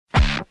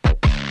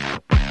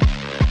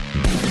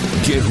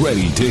Get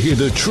ready to hear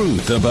the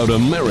truth about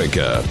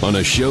America on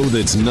a show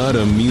that's not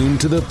immune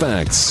to the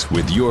facts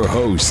with your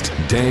host,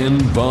 Dan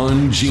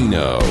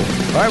Bongino.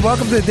 All right,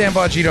 welcome to the Dan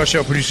Bongino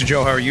Show. Producer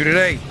Joe, how are you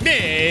today?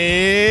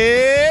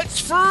 It's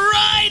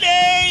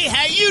Friday.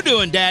 How you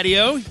doing,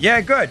 Daddy-O?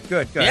 Yeah, good.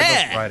 Yeah.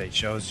 I love Friday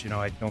shows. You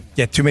know, I don't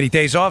get too many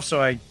days off, so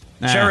I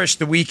cherish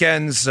the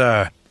weekends,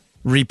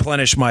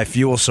 replenish my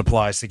fuel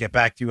supplies to get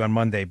back to you on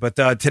Monday. But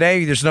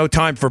today, there's no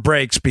time for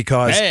breaks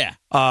because,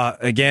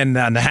 again,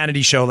 on the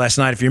Hannity Show last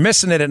night, if you're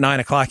missing it at 9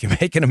 o'clock, you're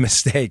making a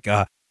mistake.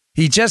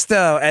 He just,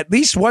 at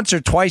least once or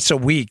twice a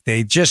week,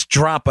 they just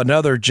drop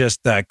another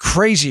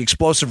crazy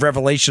explosive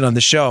revelation on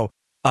the show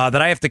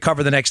that I have to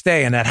cover the next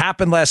day. And that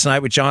happened last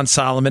night with John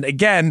Solomon,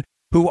 again,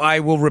 who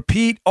I will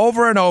repeat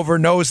over and over,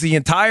 knows the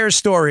entire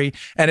story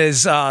and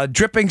is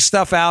dripping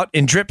stuff out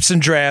in drips and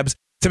drabs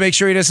to make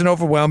sure he doesn't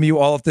overwhelm you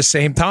all at the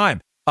same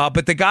time.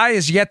 But the guy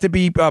is yet to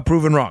be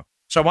proven wrong.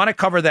 So I want to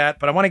cover that,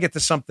 but I want to get to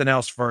something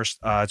else first.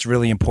 It's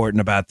really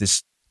important about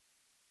this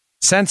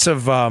sense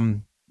of,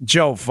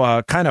 Joe,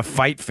 kind of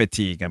fight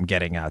fatigue I'm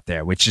getting out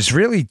there, which is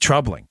really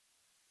troubling.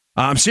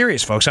 I'm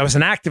serious, folks. I was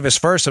an activist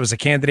first. I was a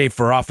candidate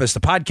for office. The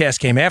podcast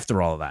came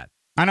after all of that.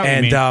 I know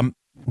what you mean.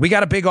 We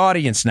got a big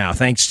audience now,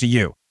 thanks to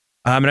you.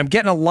 And I'm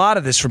getting a lot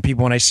of this from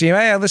people when I see,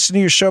 hey, I listen to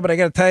your show, but I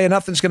got to tell you,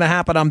 nothing's going to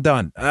happen. I'm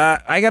done.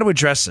 I got to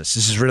address this.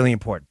 This is really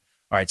important.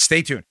 All right,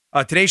 stay tuned.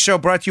 Today's show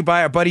brought to you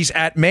by our buddies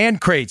at Man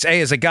Crates. Hey,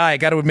 as a guy, I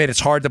got to admit,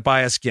 it's hard to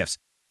buy us gifts.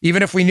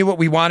 Even if we knew what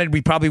we wanted,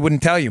 we probably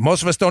wouldn't tell you.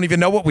 Most of us don't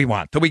even know what we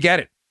want till we get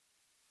it.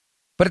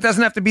 But it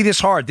doesn't have to be this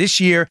hard. This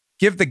year,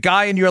 give the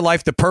guy in your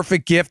life the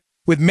perfect gift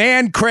with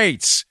Man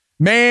Crates.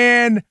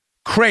 Man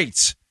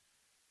Crates.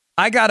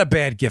 I got a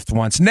bad gift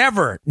once.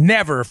 Never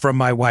from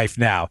my wife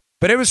now.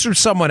 But it was from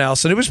someone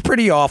else, and it was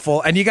pretty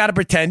awful. And you got to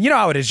pretend. You know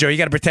how it is, Joe. You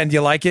got to pretend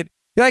you like it.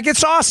 You're like,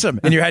 it's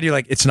awesome. In your head, you're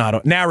like, it's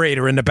not.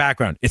 Narrator in the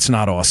background, it's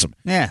not awesome.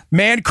 Yeah.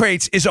 Man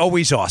Crates is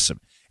always awesome.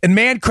 And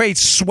Man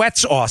Crates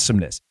sweats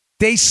awesomeness.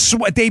 They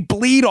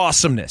bleed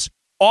awesomeness.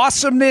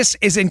 Awesomeness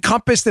is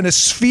encompassed in a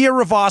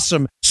sphere of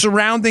awesome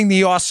surrounding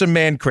the awesome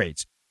Man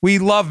Crates. We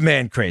love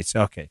Man Crates.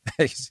 Okay,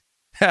 thanks.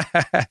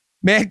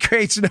 Man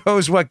Crates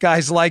knows what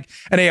guys like,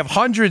 and they have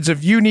hundreds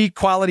of unique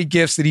quality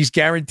gifts that he's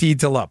guaranteed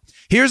to love.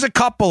 Here's a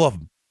couple of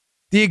them.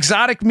 The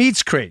Exotic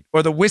Meats Crate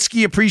or the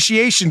Whiskey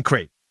Appreciation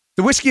Crate.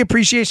 The Whiskey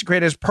Appreciation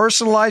Crate has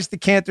personalized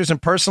decanters and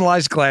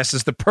personalized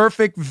glasses, the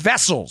perfect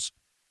vessels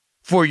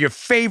for your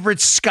favorite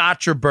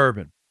scotch or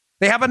bourbon.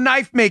 They have a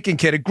knife-making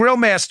kit, a grill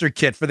master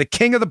kit for the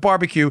king of the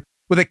barbecue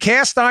with a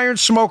cast iron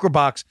smoker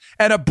box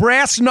and a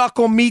brass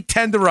knuckle meat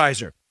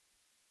tenderizer.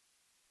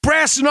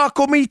 Brass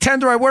knuckle meat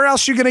tenderizer. Where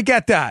else are you going to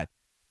get that?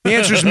 The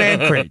answer is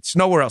Man Crates.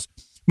 Nowhere else.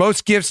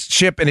 Most gifts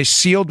ship in a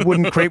sealed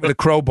wooden crate with a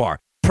crowbar.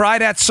 Pry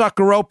that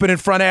sucker open in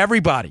front of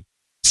everybody.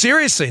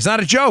 Seriously, it's not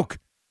a joke.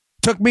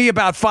 Took me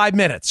about 5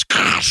 minutes.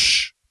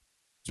 Gosh,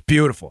 it's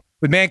beautiful.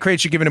 With Man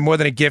Crates, you're giving them more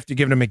than a gift. You're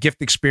giving them a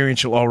gift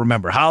experience you'll all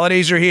remember.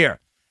 Holidays are here,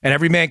 and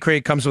every Man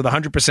Crate comes with a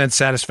 100%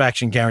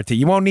 satisfaction guarantee.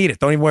 You won't need it.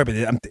 Don't even worry about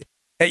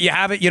it. You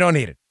have it. You don't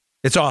need it.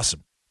 It's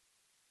awesome.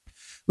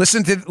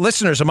 Listen to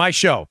listeners of my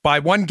show. Buy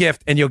one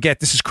gift and you'll get,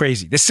 this is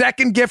crazy, the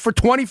second gift for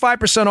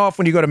 25% off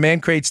when you go to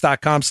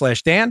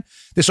mancrates.com/Dan.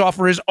 This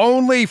offer is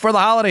only for the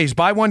holidays.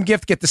 Buy one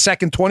gift, get the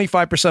second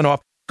 25%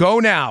 off. Go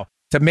now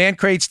to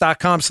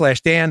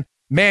mancrates.com/Dan.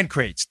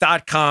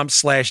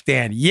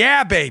 Mancrates.com/Dan.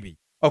 Yeah, baby.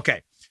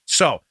 Okay,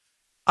 so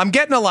I'm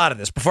getting a lot of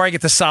this. Before I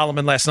get to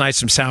Solomon last night,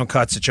 some sound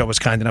cuts that Joe was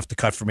kind enough to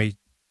cut for me.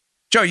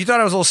 Joe, you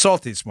thought I was a little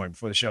salty this morning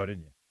before the show,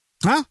 didn't you?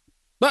 Huh?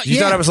 But you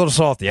thought I was a little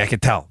salty. I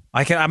could tell.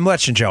 I'm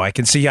letting Joe. I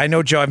can see. I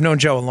know Joe. I've known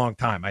Joe a long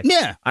time.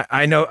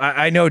 I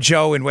know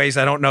Joe in ways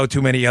I don't know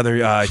too many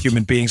other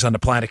human beings on the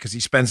planet because he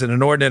spends an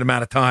inordinate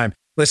amount of time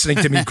listening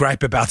to me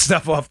gripe about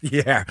stuff off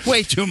the air.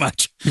 Way too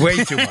much.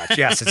 Way too much.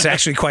 Yes, it's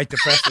actually quite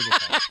depressing.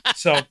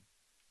 So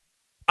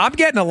I'm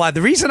getting a lot.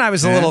 The reason I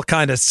was a little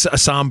kind of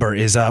somber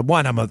is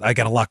one, I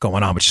got a lot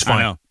going on, which is fine.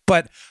 I know.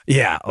 But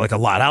yeah, like a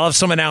lot. I'll have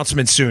some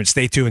announcements soon.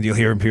 Stay tuned. You'll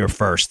hear them here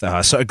first.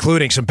 So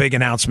including some big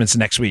announcements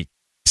next week.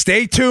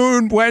 Stay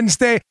tuned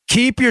Wednesday.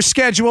 Keep your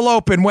schedule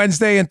open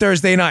Wednesday and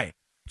Thursday night.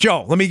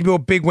 Joe, let me give you a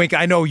big wink.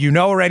 I know you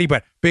know already,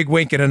 but big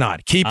wink and a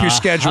nod. Keep your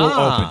schedule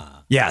open.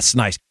 Yes,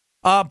 nice.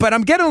 But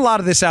I'm getting a lot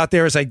of this out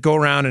there as I go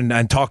around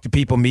and talk to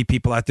people, meet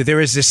people out there.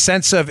 There is this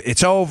sense of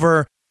it's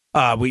over.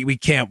 We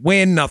can't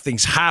win.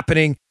 Nothing's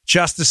happening.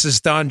 Justice is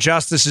done.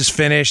 Justice is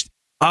finished.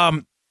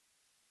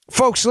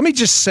 Folks, let me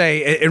just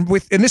say, and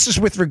this is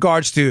with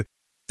regards to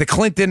the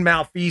Clinton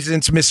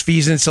malfeasance,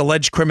 misfeasance,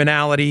 alleged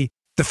criminality,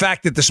 the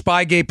fact that the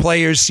Spygate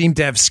players seem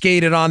to have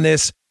skated on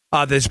this.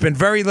 There's been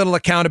very little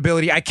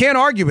accountability. I can't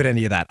argue with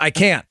any of that. I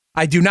can't.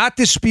 I do not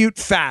dispute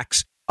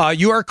facts.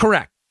 You are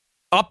correct.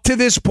 Up to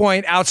this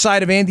point,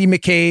 outside of Andy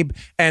McCabe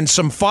and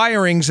some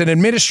firings and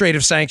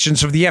administrative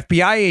sanctions of the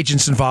FBI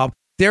agents involved,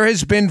 there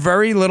has been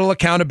very little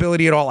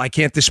accountability at all. I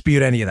can't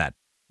dispute any of that.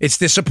 It's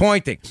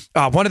disappointing.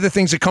 One of the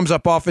things that comes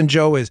up often,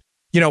 Joe, is,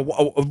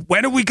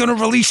 when are we going to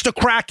release the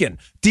Kraken?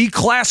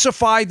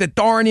 Declassify the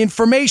darn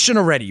information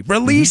already.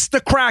 Release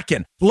the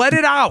Kraken. Let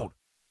it out.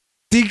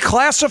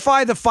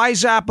 Declassify the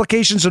FISA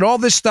applications and all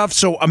this stuff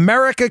so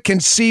America can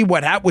see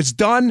what was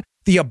done,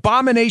 the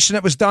abomination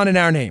that was done in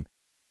our name.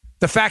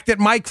 The fact that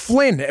Mike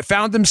Flynn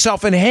found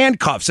himself in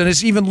handcuffs and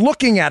is even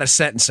looking at a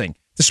sentencing,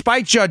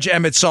 despite Judge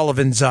Emmett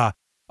Sullivan's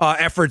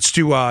efforts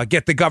to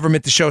get the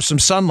government to show some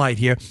sunlight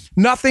here.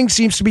 Nothing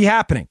seems to be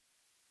happening.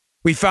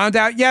 We found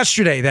out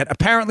yesterday that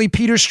apparently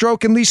Peter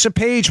Strzok and Lisa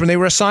Page, when they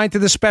were assigned to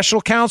the special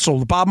counsel,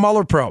 the Bob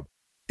Mueller probe,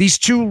 these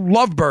two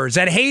lovebirds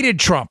that hated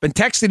Trump and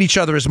texted each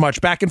other as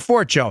much back and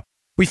forth, Joe.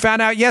 We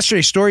found out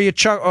yesterday, story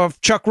of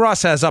Chuck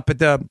Ross has up at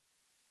the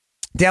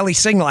Daily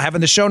Signal. I have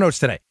in the show notes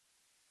today.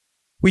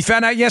 We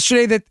found out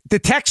yesterday that the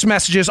text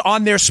messages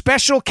on their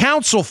special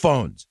counsel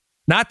phones,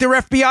 not their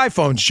FBI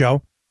phones,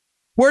 Joe,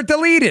 were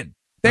deleted.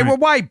 They were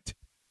wiped.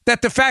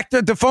 That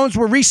the phones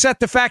were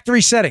reset to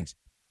factory settings.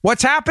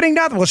 What's happening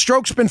now? Well,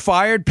 Strzok's been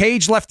fired.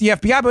 Page left the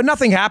FBI, but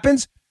nothing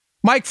happens.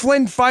 Mike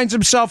Flynn finds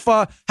himself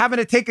having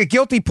to take a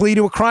guilty plea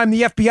to a crime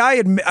the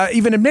FBI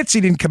even admits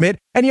he didn't commit.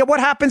 And yet what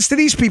happens to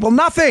these people?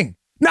 Nothing.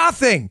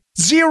 Nothing.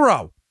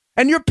 Zero.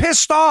 And you're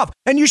pissed off.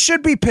 And you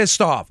should be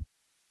pissed off.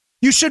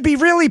 You should be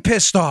really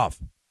pissed off.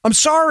 I'm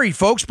sorry,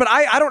 folks, but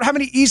I don't have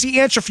any easy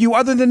answer for you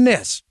other than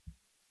this.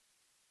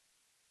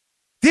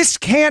 This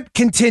can't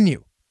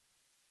continue.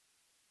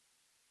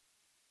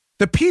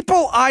 The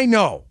people I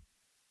know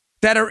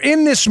that are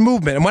in this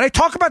movement, and when I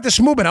talk about this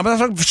movement, I'm not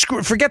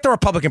talking, forget the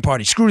Republican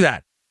Party, screw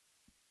that.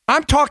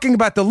 I'm talking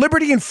about the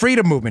liberty and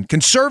freedom movement,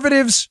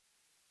 conservatives,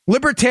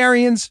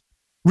 libertarians,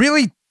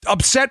 really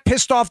upset,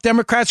 pissed off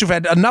Democrats who've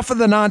had enough of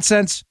the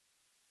nonsense.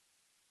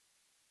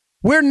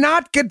 We're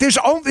not good. There's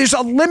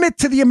a limit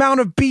to the amount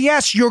of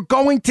BS you're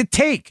going to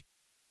take.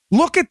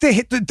 Look at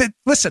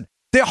listen,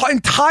 the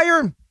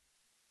entire,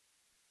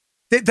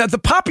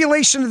 the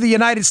population of the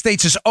United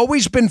States has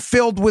always been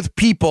filled with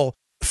people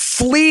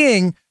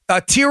fleeing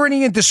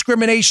tyranny and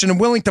discrimination and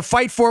willing to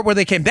fight for it where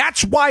they came.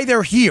 That's why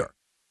they're here.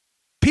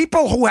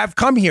 People who have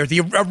come here, the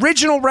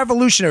original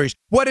revolutionaries,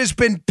 what has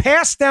been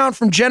passed down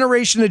from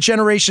generation to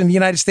generation in the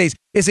United States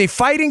is a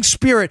fighting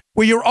spirit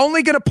where you're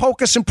only going to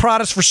poke us and prod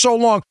us for so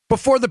long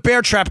before the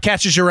bear trap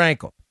catches your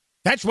ankle.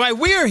 That's why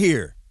we're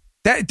here.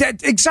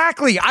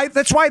 Exactly.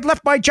 That's why I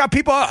left my job.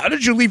 People, how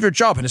did you leave your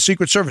job in the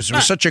Secret Service? It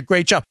was such a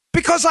great job.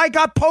 Because I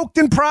got poked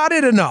and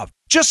prodded enough,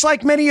 just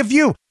like many of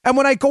you. And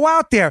when I go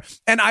out there,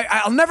 and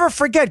I'll never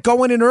forget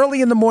going in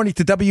early in the morning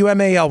to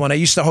WMAL when I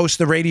used to host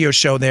the radio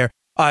show there,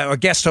 or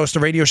guest host a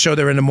radio show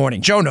there in the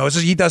morning. Joe knows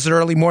he does it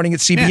early morning at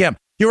CBM. Yeah.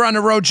 You're on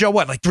the road, Joe,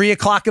 what, like 3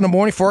 o'clock in the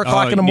morning, 4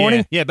 o'clock in the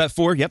morning? Yeah, about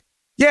 4, yep.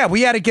 Yeah,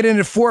 we had to get in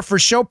at 4 for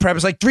show prep. It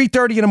was like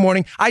 3:30 in the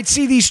morning. I'd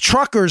see these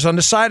truckers on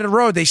the side of the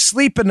road. They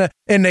sleep in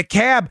the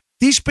cab.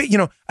 These,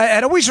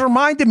 it always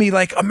reminded me,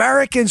 like,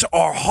 Americans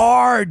are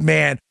hard,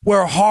 man.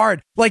 We're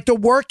hard. Like the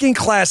working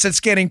class that's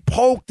getting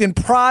poked and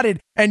prodded,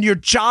 and your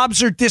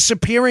jobs are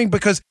disappearing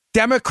because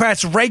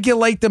Democrats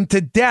regulate them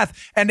to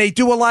death, and they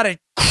do a lot of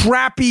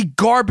crappy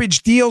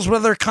garbage deals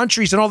with other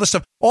countries and all this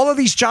stuff. All of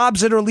these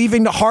jobs that are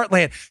leaving the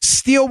heartland,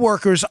 steel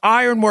workers,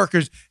 iron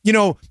workers,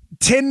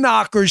 tin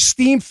knockers,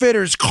 steam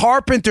fitters,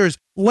 carpenters,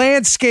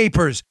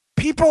 landscapers.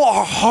 People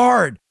are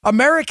hard.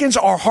 Americans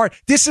are hard.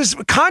 This is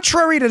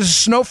contrary to the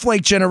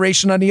snowflake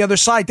generation on the other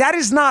side. That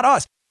is not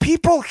us.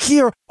 People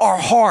here are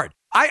hard.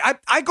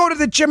 I go to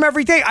the gym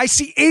every day. I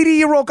see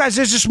 80-year-old guys.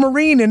 There's this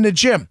Marine in the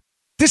gym.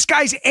 This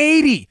guy's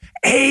 80.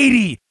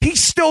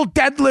 He's still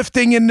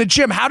deadlifting in the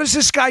gym. How does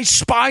this guy's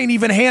spine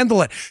even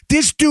handle it?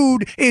 This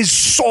dude is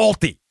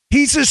salty.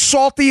 He's as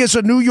salty as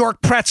a New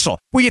York pretzel.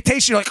 Where you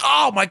taste it, you're like,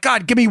 oh my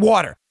God, give me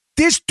water.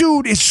 This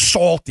dude is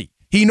salty.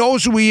 He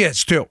knows who he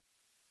is, too.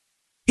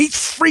 He's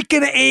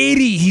freaking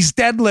 80. He's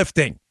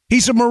deadlifting.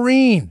 He's a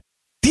Marine.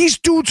 These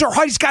dudes are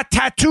hard. He's got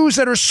tattoos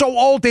that are so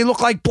old, they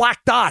look like black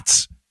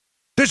dots.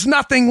 There's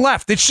nothing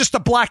left. It's just a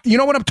black, you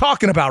know what I'm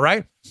talking about,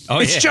 right? Oh,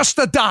 it's just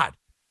a dot.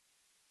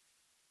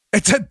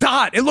 It's a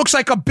dot. It looks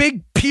like a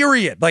big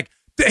period. Like,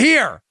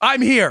 here,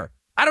 I'm here.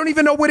 I don't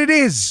even know what it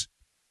is.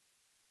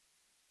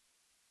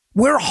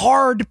 We're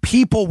hard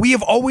people. We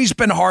have always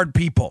been hard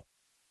people.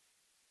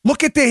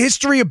 Look at the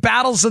history of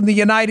battles in the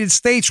United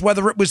States,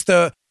 whether it was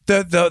the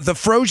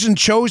frozen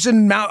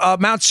chosen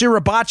Mount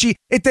Suribachi.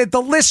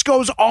 The list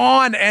goes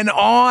on and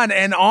on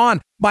and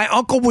on. My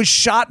uncle was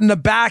shot in the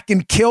back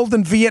and killed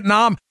in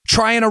Vietnam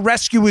trying to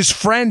rescue his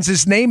friends.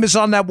 His name is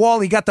on that wall.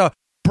 He got the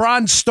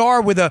Bronze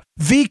Star with a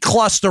V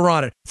cluster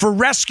on it for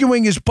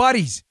rescuing his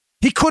buddies.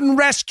 He couldn't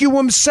rescue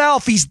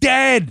himself. He's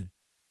dead.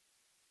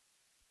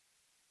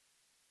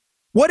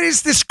 What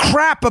is this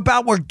crap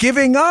about we're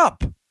giving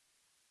up?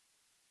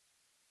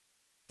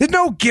 There's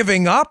no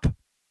giving up.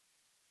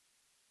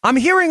 I'm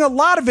hearing a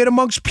lot of it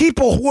amongst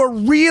people who are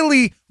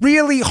really,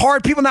 really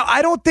hard people. Now,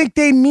 I don't think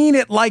they mean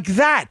it like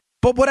that.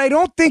 But what I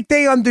don't think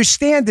they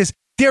understand is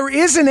there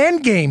is an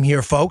end game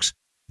here, folks.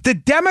 The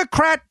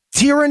Democrat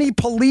tyranny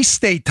police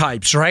state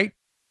types, right?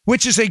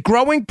 Which is a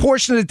growing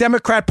portion of the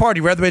Democrat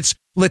Party, whether it's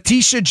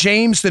Letitia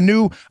James, the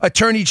new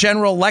attorney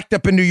general elect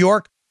up in New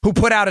York, who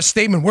put out a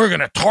statement, we're going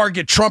to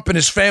target Trump and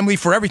his family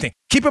for everything.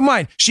 Keep in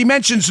mind, she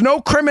mentions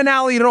no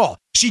criminality at all.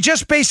 She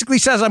just basically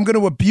says, I'm going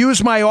to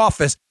abuse my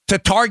office to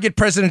target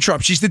President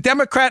Trump. She's the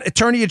Democrat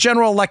Attorney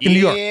General elect in New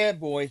York. Yeah,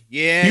 boy.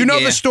 Yeah. You know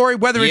the story,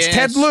 whether it's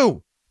Ted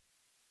Lieu.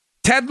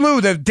 Ted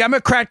Lieu, the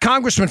Democrat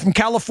congressman from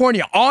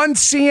California on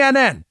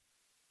CNN,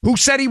 who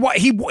said he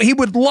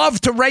would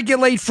love to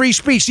regulate free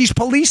speech. These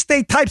police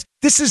state types,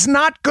 this is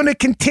not going to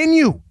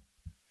continue.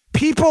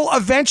 People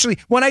eventually,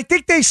 when I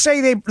think they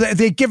say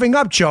they're giving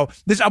up, Joe,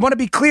 I want to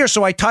be clear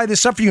so I tie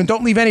this up for you and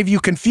don't leave any of you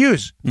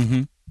confused.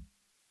 Mm-hmm.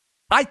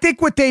 I think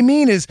what they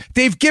mean is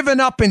they've given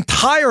up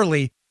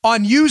entirely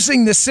on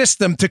using the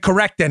system to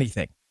correct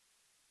anything.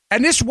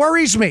 And this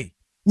worries me.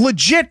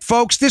 Legit,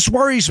 folks, this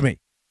worries me.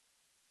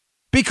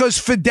 Because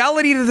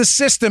fidelity to the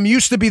system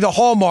used to be the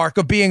hallmark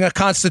of being a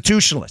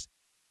constitutionalist.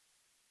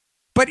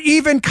 But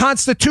even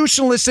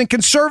constitutionalists and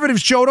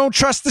conservatives, Joe, don't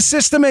trust the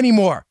system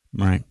anymore.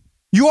 Right.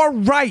 You're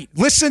right.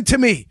 Listen to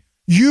me.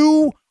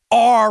 You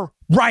are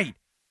right.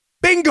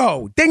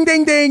 Bingo. Ding,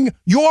 ding, ding.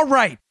 You're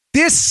right.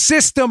 This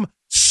system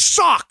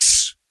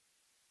sucks.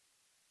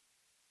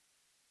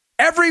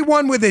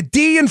 Everyone with a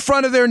D in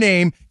front of their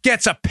name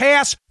gets a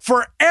pass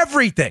for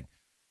everything.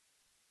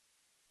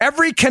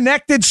 Every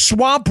connected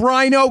swamp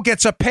rhino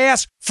gets a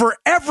pass for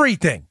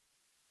everything.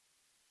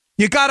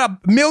 You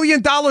got $1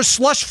 million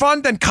slush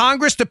fund in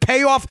Congress to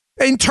pay off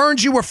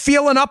interns you were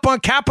feeling up on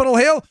Capitol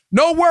Hill?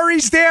 No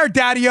worries there,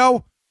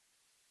 Daddy-O.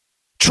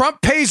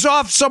 Trump pays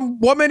off some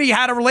woman he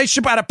had a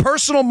relationship out of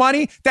personal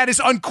money that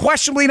is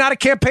unquestionably not a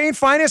campaign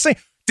financing.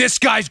 This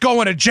guy's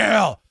going to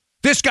jail.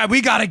 This guy,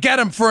 we got to get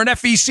him for an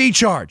FEC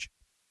charge.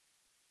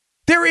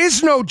 There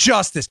is no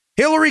justice.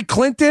 Hillary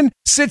Clinton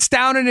sits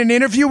down in an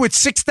interview with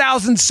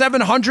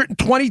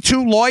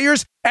 6,722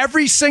 lawyers.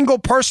 Every single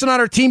person on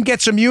her team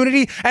gets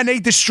immunity, and they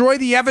destroy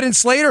the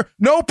evidence later.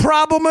 No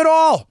problem at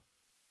all.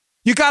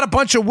 You got a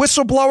bunch of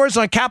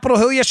whistleblowers on Capitol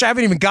Hill. Yes, I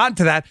haven't even gotten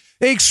to that.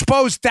 They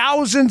exposed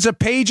thousands of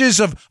pages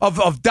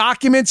of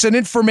documents and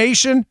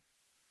information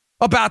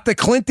about the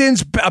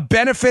Clintons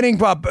benefiting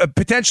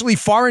potentially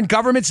foreign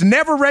governments,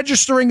 never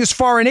registering as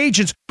foreign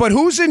agents. But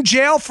who's in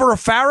jail for a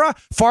FARA,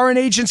 Foreign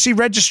Agency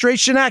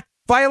Registration Act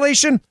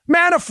violation?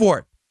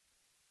 Manafort.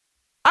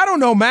 I don't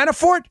know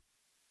Manafort.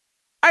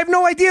 I have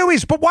no idea who he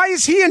is. But why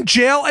is he in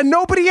jail and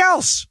nobody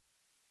else?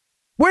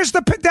 Where's the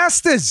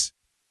Podestas?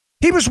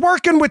 He was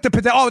working with the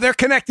Podestas. Oh, they're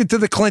connected to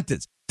the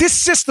Clintons. This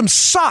system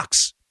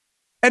sucks.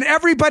 And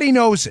everybody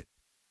knows it.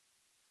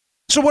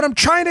 So what I'm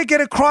trying to get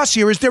across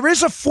here is there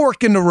is a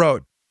fork in the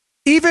road.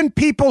 Even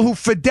people who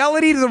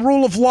fidelity to the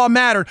rule of law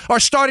mattered are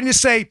starting to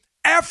say,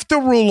 F the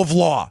rule of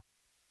law.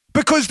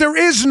 Because there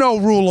is no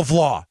rule of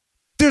law.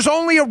 There's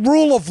only a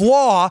rule of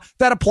law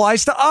that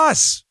applies to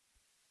us.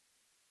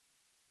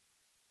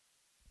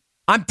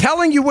 I'm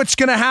telling you what's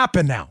going to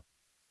happen now.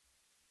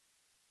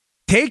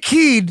 Take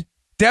heed,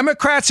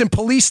 Democrats and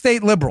police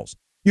state liberals.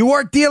 You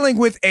are dealing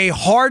with a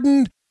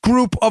hardened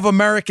group of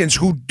Americans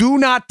who do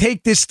not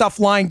take this stuff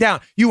lying down.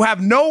 You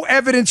have no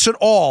evidence at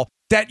all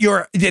that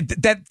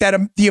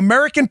the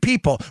American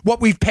people, what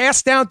we've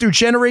passed down through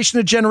generation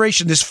to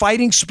generation, this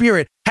fighting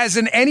spirit, has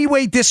in any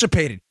way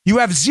dissipated. You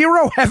have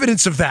zero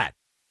evidence of that.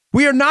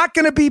 We are not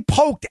going to be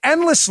poked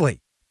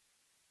endlessly.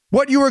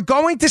 What you are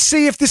going to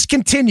see if this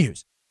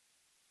continues,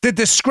 the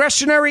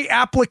discretionary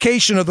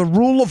application of the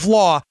rule of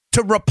law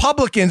to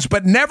Republicans,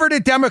 but never to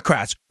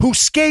Democrats, who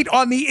skate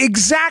on the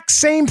exact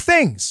same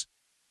things.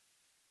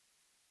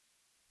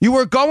 You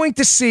are going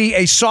to see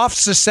a soft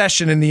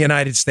secession in the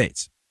United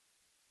States.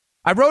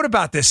 I wrote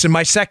about this in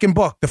my second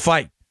book, The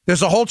Fight.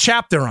 There's a whole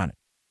chapter on it.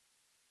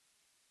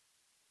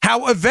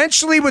 How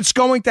eventually what's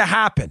going to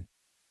happen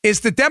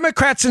is the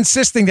Democrats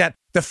insisting that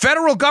the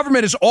federal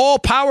government is all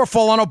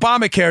powerful on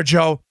Obamacare,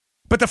 Joe,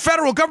 but the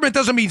federal government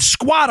doesn't mean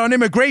squat on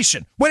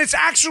immigration when it's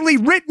actually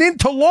written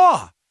into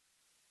law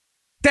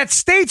that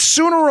states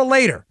sooner or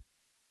later,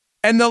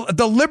 and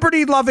the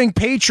liberty-loving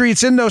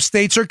patriots in those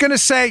states are going to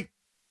say,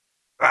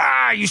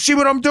 you see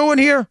what I'm doing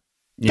here?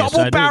 Yes,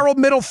 Double-barreled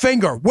middle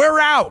finger. We're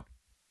out.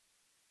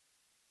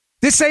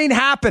 This ain't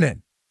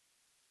happening.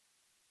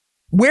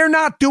 We're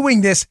not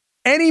doing this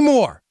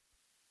anymore.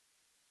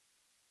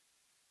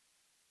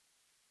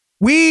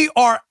 We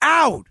are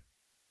out.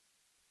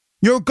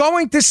 You're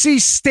going to see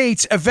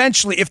states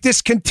eventually, if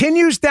this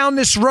continues down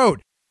this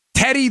road,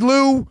 Teddy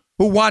Lieu,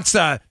 who wants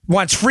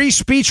free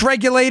speech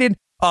regulated,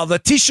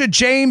 Letitia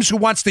James, who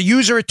wants to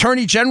use her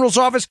attorney general's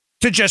office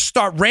to just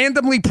start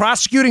randomly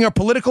prosecuting her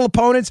political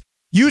opponents,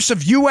 use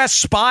of U.S.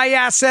 spy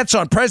assets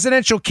on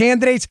presidential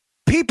candidates.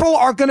 People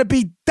are going to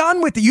be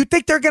done with it. You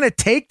think they're going to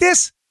take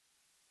this?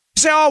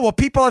 You say, oh, well,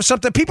 people have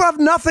something. People have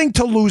nothing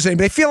to lose.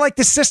 They feel like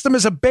the system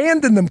has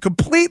abandoned them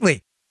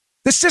completely.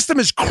 The system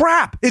is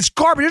crap. It's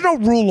garbage. There's no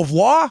rule of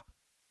law.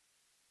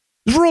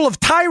 There's rule of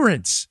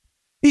tyrants.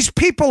 These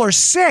people are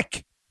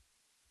sick.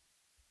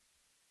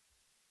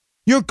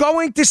 You're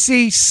going to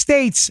see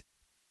states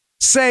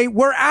say,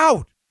 we're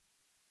out.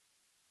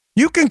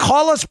 You can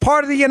call us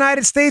part of the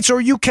United States or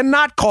you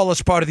cannot call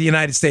us part of the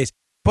United States.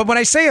 But when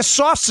I say a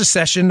soft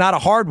secession, not a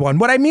hard one,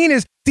 what I mean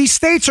is these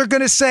states are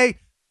going to say,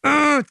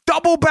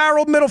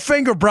 double-barreled middle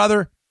finger,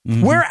 brother.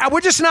 Mm-hmm.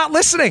 We're just not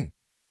listening.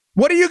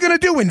 What are you going to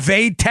do,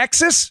 invade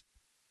Texas?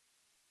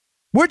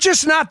 We're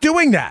just not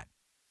doing that.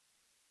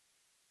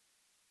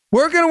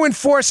 We're going to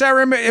enforce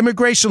our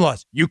immigration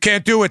laws. You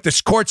can't do it.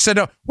 This court said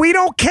no. We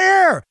don't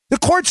care. The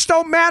courts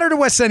don't matter to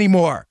us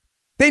anymore.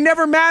 They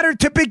never mattered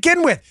to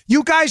begin with.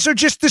 You guys are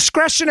just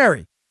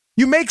discretionary.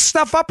 You make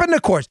stuff up in the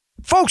courts.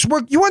 Folks,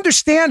 you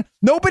understand?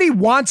 Nobody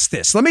wants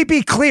this. Let me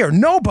be clear.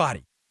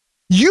 Nobody.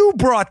 You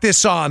brought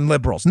this on,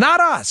 liberals,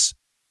 not us.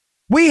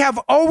 We have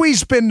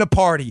always been the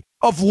party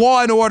of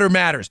law and order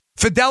matters.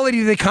 Fidelity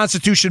to the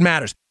Constitution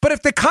matters. But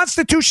if the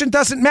Constitution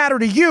doesn't matter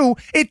to you,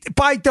 it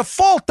by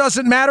default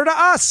doesn't matter to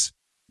us.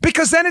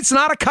 Because then it's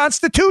not a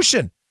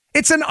constitution.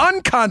 It's an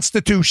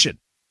unconstitution.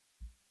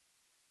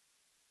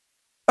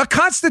 A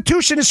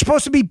constitution is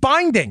supposed to be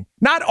binding,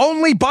 not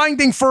only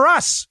binding for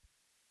us.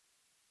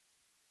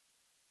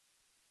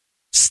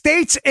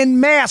 States en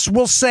masse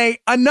will say,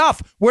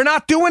 enough. We're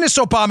not doing this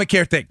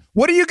Obamacare thing.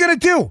 What are you going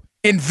to do?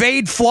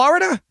 Invade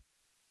Florida?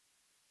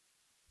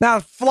 Now,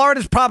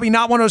 Florida's probably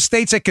not one of those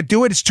states that could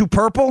do it. It's too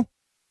purple.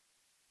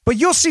 But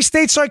you'll see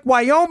states like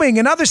Wyoming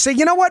and others say,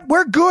 you know what?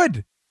 We're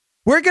good.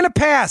 We're going to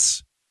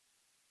pass.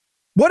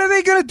 What are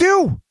they going to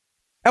do?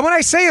 And when I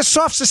say a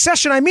soft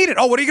secession, I mean it.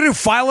 Oh, what are you going to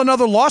do? File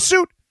another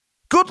lawsuit?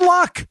 Good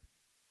luck.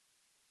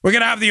 We're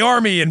going to have the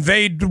army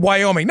invade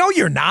Wyoming. No,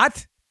 you're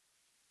not.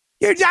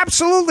 You're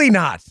absolutely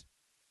not.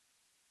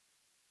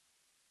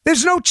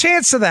 There's no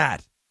chance of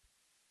that.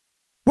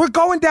 We're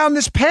going down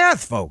this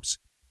path, folks.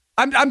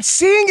 I'm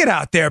seeing it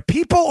out there.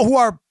 People who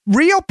are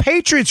real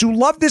patriots who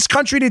love this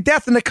country to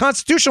death and the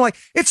Constitution are like,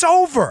 it's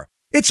over.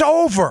 It's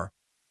over.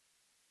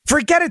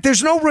 Forget it.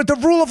 The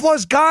rule of law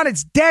is gone.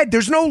 It's dead.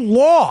 There's no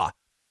law.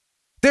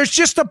 There's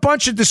just a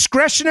bunch of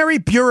discretionary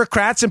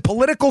bureaucrats and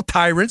political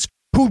tyrants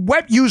who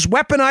use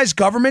weaponized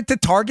government to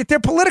target their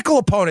political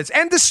opponents.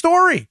 End of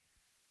story.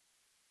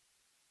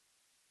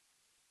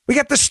 We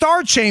got the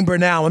Star Chamber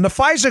now and the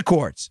FISA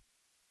courts.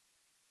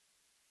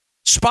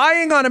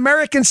 Spying on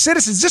American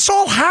citizens. This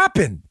all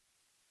happened.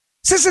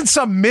 This isn't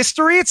some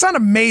mystery. It's not a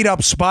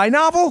made-up spy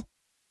novel.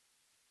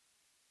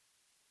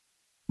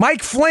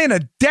 Mike Flynn,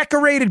 a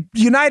decorated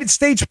United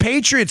States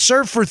patriot,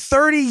 served for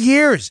 30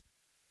 years.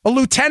 A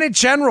lieutenant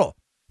general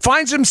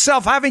finds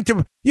himself having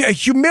to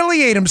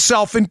humiliate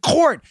himself in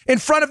court in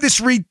front of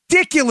this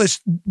ridiculous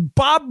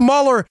Bob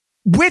Mueller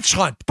witch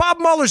hunt. Bob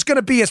Mueller's going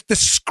to be a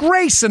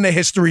disgrace in the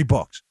history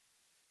books.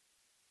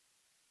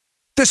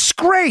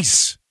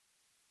 Disgrace.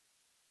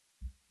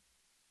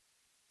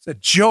 It's a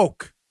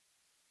joke.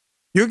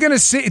 You're going to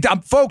see,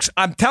 folks,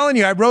 I'm telling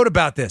you, I wrote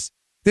about this.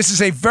 This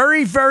is a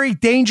very, very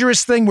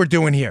dangerous thing we're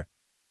doing here.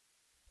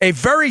 A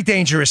very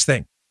dangerous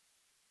thing.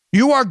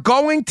 You are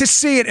going to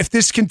see it if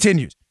this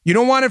continues. You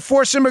don't want to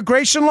enforce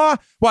immigration law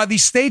while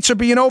these states are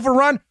being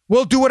overrun?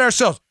 We'll do it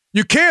ourselves.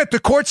 You can't. The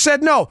court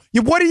said no.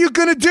 What are you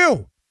going to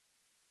do?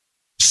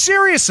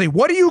 Seriously,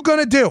 what are you going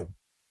to do?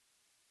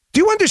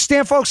 Do you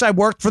understand, folks? I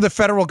worked for the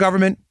federal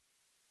government.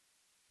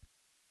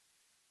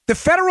 The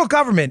federal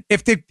government,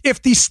 if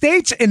the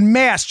states en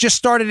masse just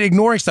started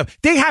ignoring stuff,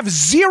 they have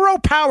zero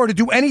power to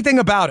do anything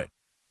about it.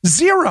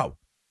 Zero.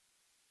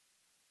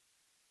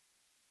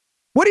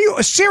 What are you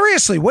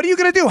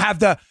going to do? Have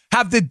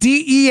the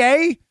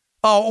DEA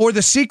or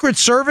the Secret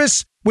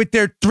Service with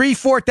their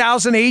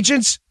 4,000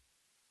 agents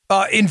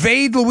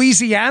invade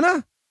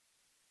Louisiana?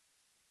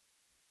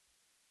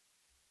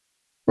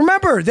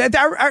 Remember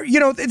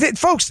that,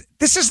 folks,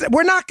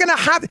 we're not going to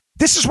have,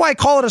 this is why I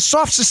call it a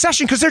soft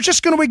secession, because they're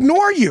just going to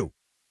ignore you.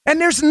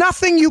 And there's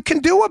nothing you can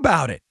do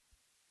about it.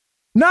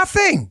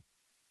 Nothing.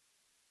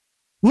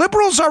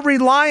 Liberals are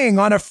relying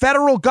on a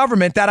federal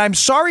government that, I'm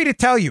sorry to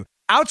tell you,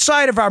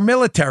 outside of our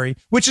military,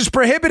 which is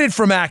prohibited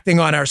from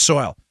acting on our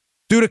soil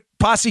due to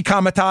posse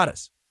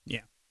comitatus.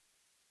 Yeah.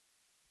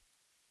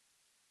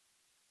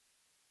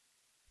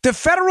 The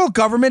federal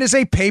government is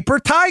a paper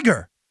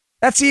tiger.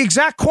 That's the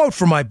exact quote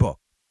from my book.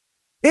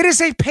 It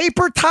is a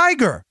paper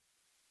tiger.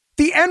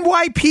 The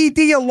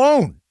NYPD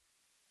alone,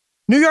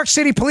 New York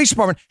City Police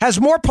Department, has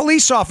more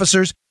police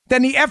officers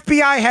than the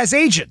FBI has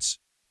agents.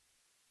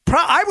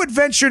 I would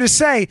venture to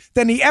say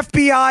than the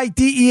FBI,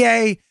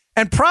 DEA,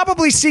 and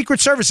probably Secret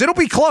Service. It'll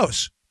be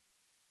close.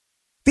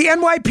 The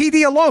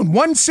NYPD alone,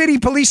 one city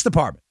police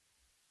department.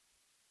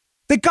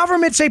 The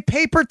government's a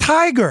paper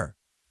tiger.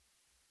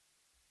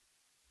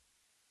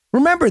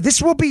 Remember, this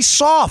will be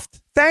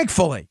soft,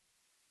 thankfully.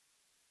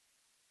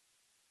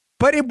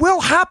 But it will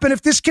happen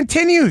if this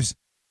continues.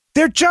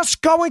 They're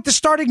just going to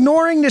start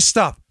ignoring this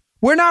stuff.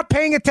 We're not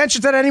paying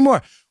attention to that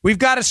anymore. We've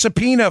got a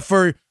subpoena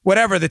for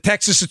whatever, the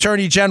Texas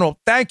Attorney General.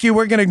 Thank you.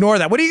 We're going to ignore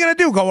that. What are you going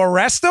to do? Go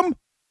arrest them?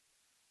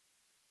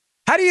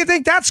 How do you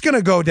think that's going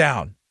to go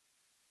down?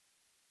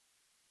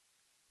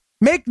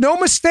 Make no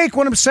mistake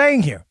what I'm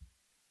saying here.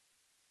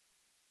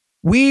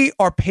 We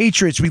are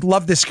patriots. We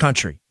love this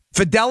country.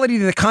 Fidelity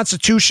to the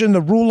Constitution,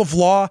 the rule of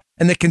law,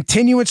 and the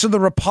continuance of the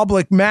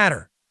republic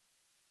matter.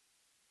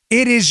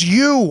 It is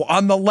you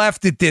on the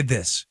left that did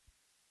this.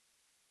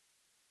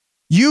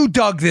 You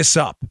dug this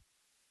up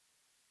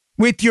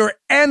with your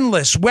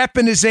endless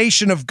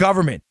weaponization of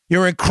government,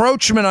 your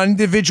encroachment on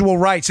individual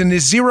rights, and the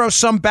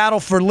zero-sum battle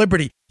for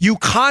liberty. You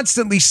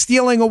constantly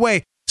stealing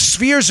away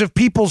spheres of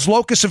people's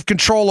locus of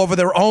control over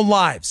their own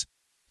lives,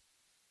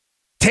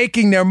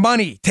 taking their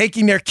money,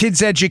 taking their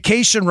kids'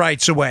 education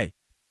rights away,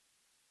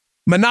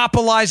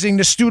 monopolizing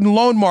the student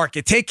loan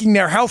market, taking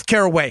their health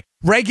care away,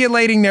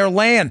 regulating their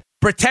land,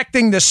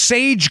 protecting the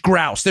sage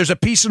grouse. There's a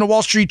piece in the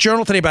Wall Street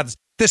Journal today about this.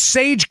 The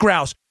sage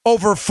grouse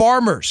over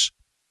farmers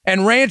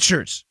and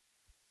ranchers.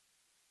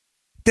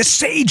 The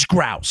sage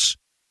grouse.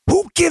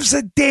 Who gives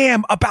a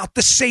damn about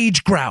the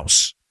sage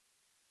grouse?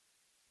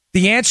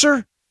 The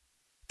answer?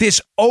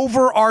 This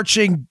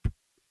overarching,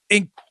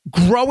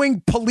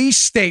 growing police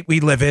state we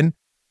live in,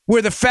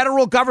 where the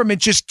federal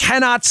government just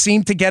cannot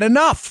seem to get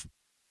enough.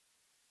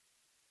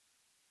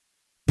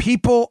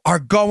 People are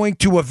going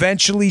to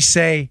eventually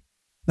say,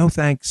 no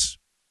thanks.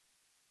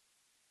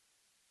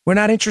 We're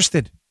not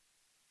interested.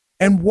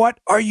 And what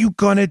are you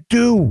going to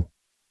do?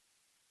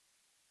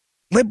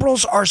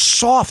 Liberals are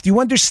soft. You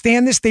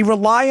understand this? They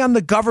rely on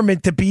the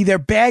government to be their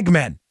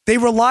bagmen. They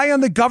rely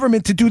on the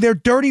government to do their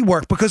dirty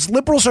work because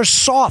liberals are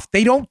soft.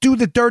 They don't do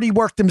the dirty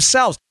work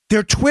themselves.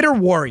 They're Twitter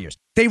warriors.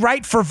 They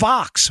write for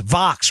Vox.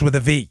 Vox with a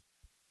V.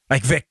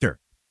 Like Victor.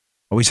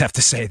 Always have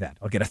to say that.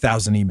 I'll get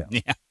 1,000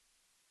 emails. Yeah.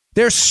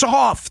 They're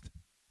soft.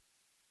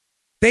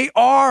 They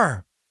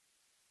are.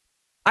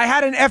 I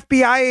had an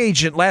FBI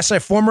agent last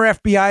night, former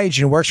FBI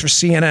agent who works for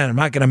CNN. I'm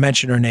not going to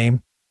mention her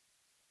name.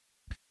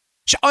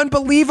 She,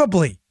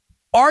 unbelievably,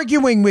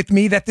 arguing with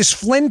me that this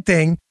Flynn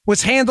thing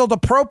was handled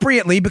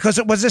appropriately because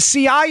it was a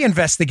CI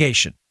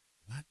investigation.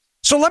 What?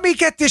 So let me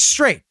get this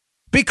straight.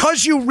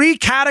 Because you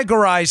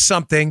recategorize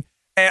something,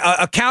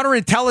 a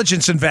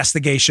counterintelligence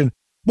investigation,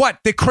 what,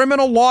 the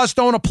criminal laws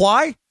don't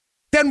apply?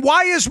 Then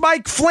why is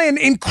Mike Flynn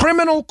in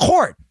criminal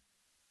court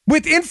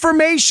with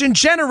information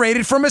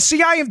generated from a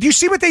CI? Do you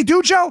see what they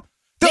do, Joe?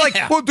 They're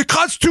like, well, the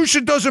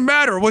Constitution doesn't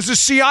matter. It was a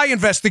CI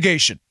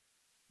investigation.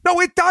 No,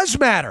 it does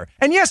matter.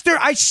 And yes,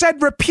 I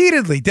said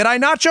repeatedly, did I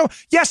not, Joe?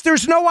 Yes,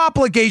 there's no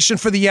obligation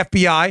for the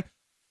FBI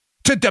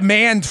to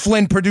demand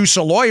Flynn produce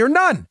a lawyer.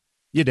 None.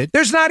 You did.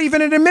 There's not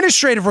even an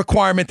administrative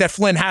requirement that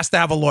Flynn has to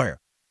have a lawyer.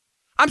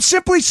 I'm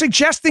simply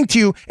suggesting to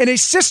you, in a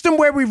system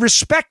where we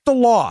respect the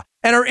law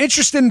and are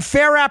interested in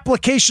fair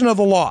application of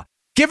the law,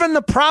 given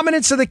the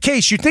prominence of the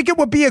case, you think it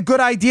would be a good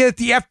idea that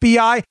the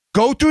FBI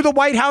go through the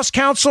White House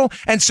counsel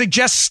and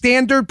suggest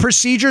standard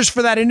procedures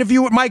for that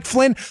interview with Mike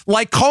Flynn,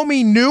 like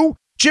Comey knew?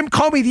 Jim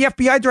Comey, the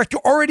FBI director,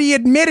 already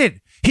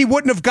admitted he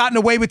wouldn't have gotten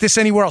away with this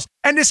anywhere else.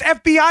 And this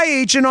FBI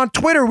agent on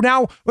Twitter,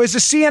 now as a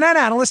CNN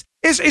analyst,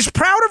 is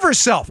proud of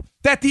herself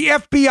that the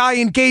FBI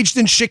engaged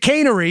in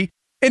chicanery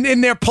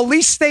in their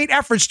police state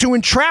efforts to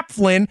entrap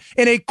Flynn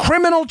in a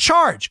criminal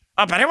charge.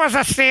 Oh, but it was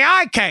a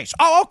CI case.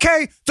 Oh,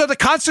 okay. So the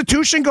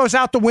Constitution goes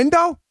out the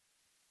window?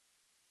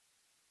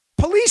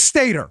 Police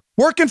stater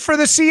working for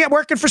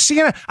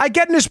CNN. I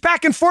get in this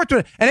back and forth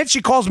with it. And then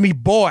she calls me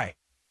boy.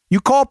 You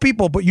call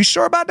people, but you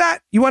sure about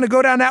that? You want to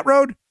go down that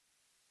road?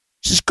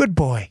 She says, good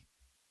boy.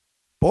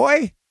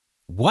 Boy?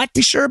 What?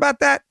 You sure about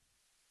that?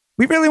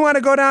 We really want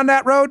to go down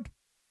that road?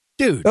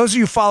 Dude. Those of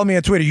you who follow me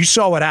on Twitter, you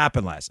saw what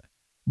happened last night.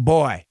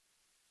 Boy.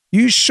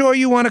 You sure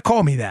you want to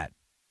call me that?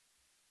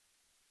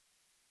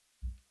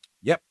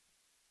 Yep.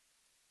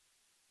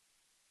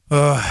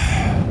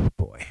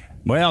 Boy.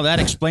 Well, that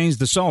explains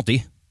the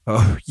salty.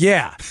 Oh,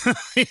 yeah.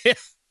 Yeah.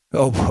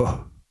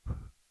 Oh,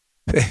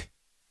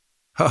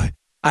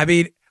 I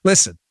mean,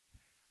 listen,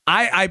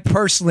 I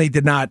personally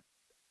did not,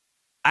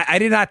 I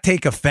did not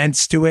take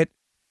offense to it.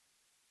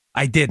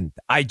 I didn't.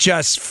 I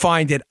just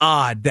find it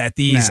odd that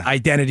these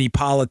identity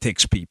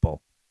politics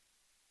people,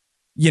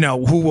 you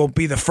know, who will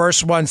be the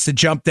first ones to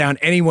jump down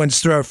anyone's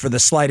throat for the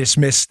slightest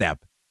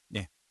misstep,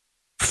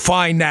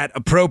 find that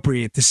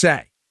appropriate to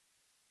say.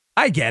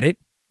 I get it.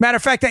 Matter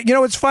of fact, you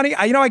know what's funny?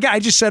 I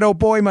just said, oh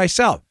boy,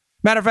 myself.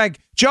 Matter of fact,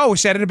 Joe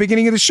said at the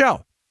beginning of the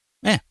show.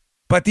 Yeah.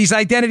 But these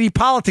identity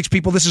politics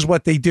people, this is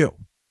what they do.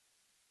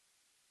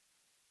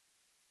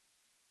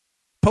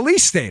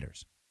 Police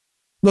staters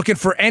looking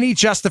for any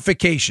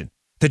justification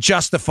to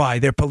justify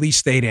their police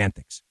state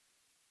antics.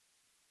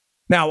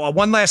 Now,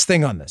 one last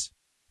thing on this,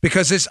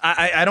 because this,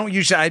 I don't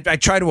usually, I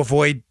try to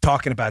avoid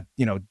talking about,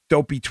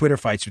 dopey Twitter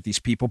fights with these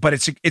people, but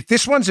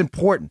this one's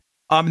important.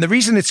 And the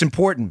reason it's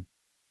important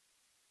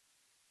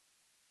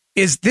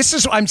is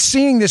I'm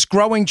seeing this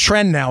growing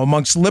trend now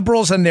amongst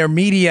liberals and their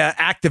media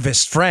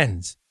activist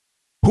friends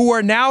who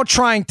are now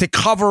trying to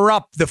cover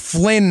up the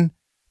Flynn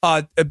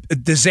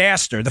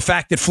disaster. The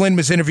fact that Flynn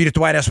was interviewed at the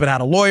White House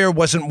without a lawyer,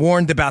 wasn't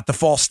warned about the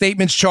false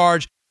statements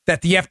charge,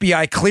 that the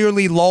FBI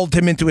clearly lulled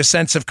him into a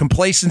sense of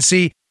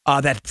complacency,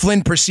 that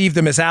Flynn perceived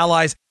them as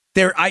allies.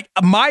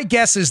 My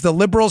guess is the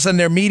liberals and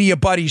their media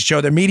buddies,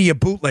 Joe, their media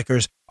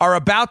bootlickers, are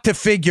about to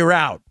figure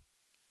out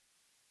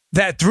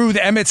that through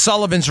the Emmett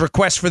Sullivan's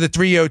request for the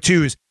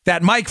 302s,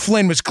 that Mike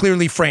Flynn was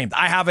clearly framed.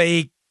 I have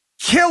a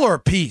killer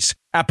piece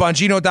at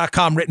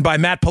Bongino.com written by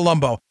Matt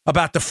Palumbo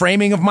about the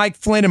framing of Mike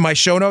Flynn in my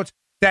show notes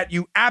that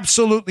you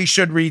absolutely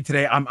should read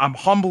today. I'm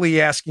humbly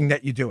asking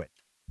that you do it.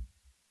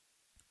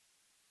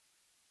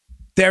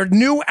 Their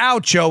new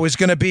out, Joe, is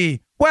going to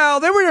be,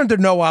 Well, they were under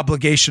no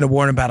obligation to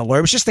warn about a lawyer.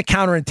 It was just a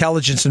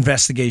counterintelligence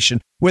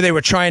investigation where they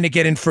were trying to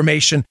get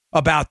information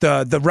about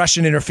the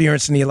Russian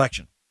interference in the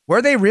election.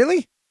 Were they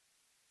really?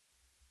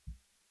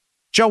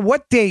 Joe,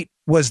 what date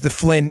was the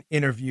Flynn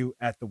interview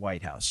at the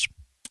White House?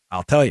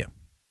 I'll tell you.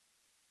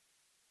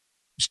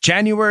 It's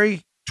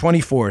January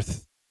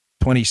 24th,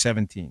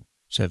 2017.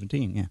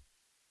 17, yeah.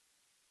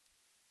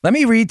 Let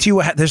me read to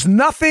you. There's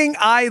nothing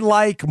I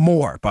like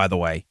more, by the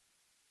way.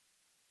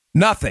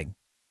 Nothing.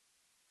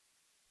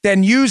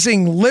 Than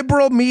using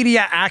liberal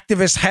media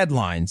activist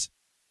headlines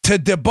to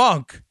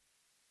debunk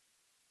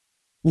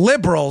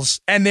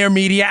liberals and their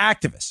media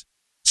activists.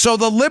 So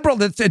the liberal,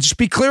 just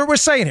be clear what we're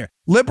saying here.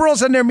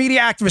 Liberals and their media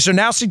activists are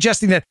now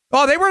suggesting that,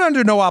 they were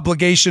under no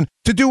obligation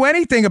to do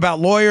anything about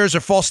lawyers or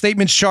false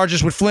statements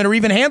charges with Flynn or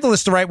even handle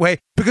this the right way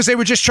because they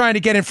were just trying to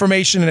get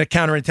information in a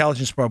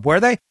counterintelligence probe. Were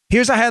they?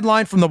 Here's a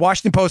headline from the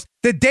Washington Post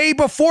the day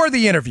before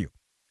the interview.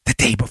 The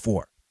day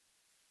before.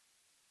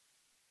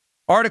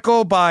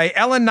 Article by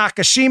Ellen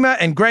Nakashima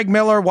and Greg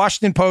Miller,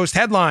 Washington Post.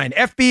 Headline,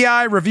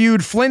 FBI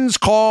reviewed Flynn's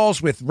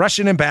calls with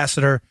Russian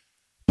ambassador,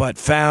 but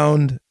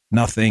found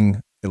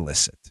nothing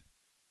illicit.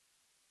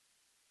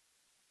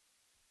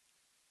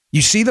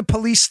 You see the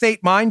police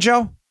state mind,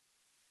 Joe?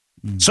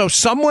 So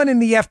someone in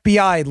the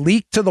FBI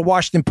leaked to the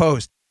Washington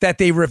Post that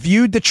they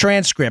reviewed the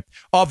transcript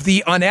of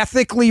the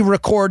unethically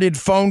recorded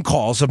phone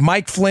calls of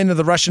Mike Flynn of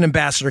the Russian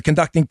ambassador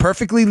conducting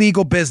perfectly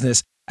legal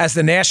business as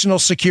the national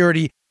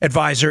security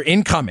advisor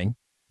incoming.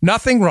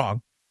 Nothing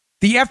wrong.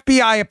 The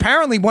FBI,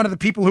 apparently one of the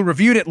people who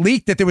reviewed it,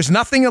 leaked that there was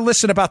nothing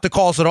illicit about the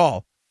calls at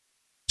all.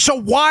 So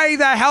why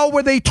the hell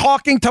were they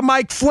talking to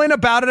Mike Flynn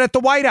about it at the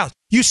White House?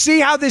 You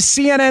see how this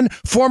CNN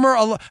former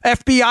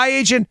FBI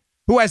agent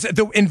who has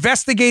the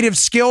investigative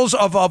skills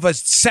of a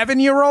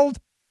 7-year-old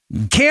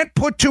can't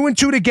put two and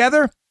two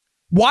together?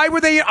 Why were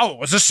they? It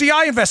was a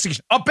CI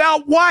investigation.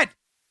 About what?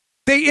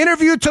 They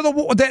interviewed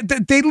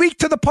they leaked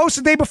to the Post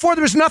the day before.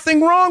 There was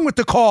nothing wrong with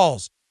the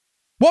calls.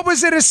 What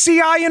was it a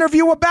CI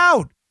interview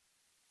about?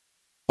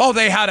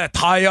 They had to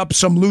tie up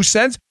some loose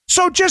ends.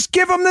 So just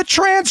give them the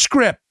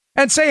transcript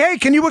and say, hey,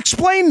 can you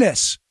explain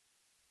this?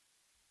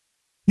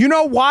 You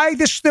know why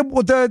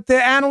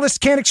the analysts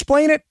can't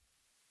explain it?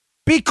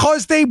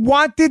 Because they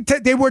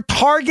were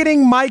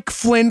targeting Mike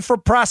Flynn for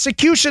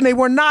prosecution.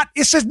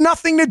 This has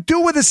nothing to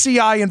do with a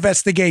CI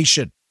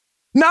investigation.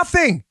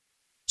 Nothing.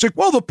 It's like,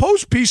 the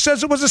Post piece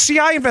says it was a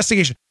CI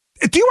investigation.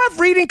 Do you have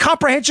reading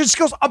comprehension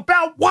skills?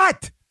 About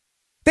what?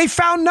 They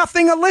found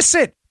nothing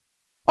illicit.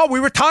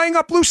 We were tying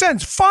up loose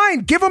ends.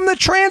 Fine, give them the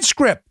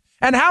transcript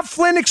and have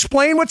Flynn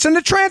explain what's in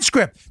the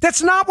transcript.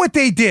 That's not what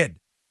they did.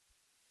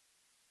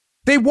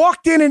 They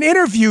walked in and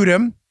interviewed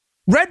him,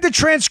 read the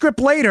transcript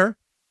later,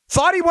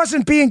 thought he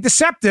wasn't being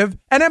deceptive,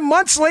 and then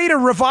months later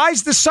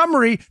revised the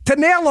summary to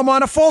nail him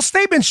on a false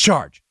statements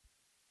charge.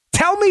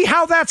 Tell me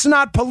how that's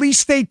not police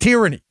state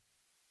tyranny.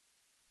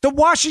 The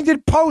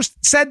Washington Post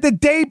said the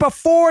day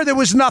before there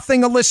was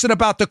nothing illicit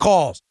about the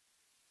calls.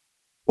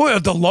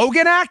 The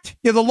Logan Act?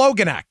 Yeah, the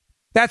Logan Act.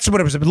 That's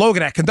what it was. The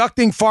Logan Act,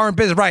 conducting foreign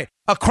business. Right.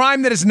 A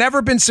crime that has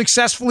never been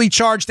successfully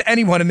charged to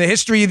anyone in the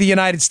history of the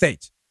United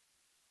States.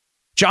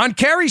 John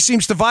Kerry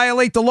seems to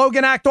violate the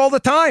Logan Act all the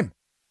time.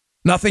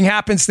 Nothing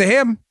happens to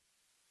him.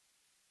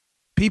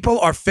 People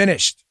are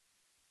finished.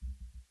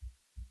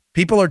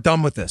 People are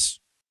done with this.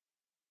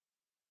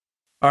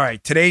 All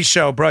right. Today's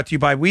show brought to you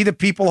by We the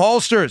People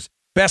Holsters.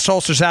 Best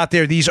holsters out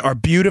there. These are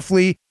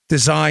beautifully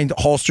designed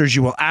holsters.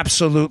 You will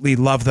absolutely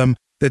love them.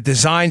 The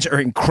designs are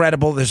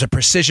incredible. There's a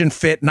precision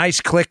fit,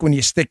 nice click when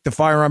you stick the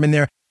firearm in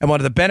there. And one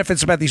of the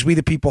benefits about these We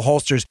the People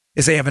holsters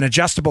is they have an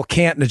adjustable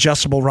cant and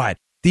adjustable ride.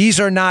 These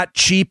are not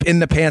cheap in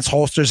the pants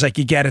holsters like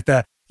you get at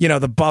the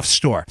buff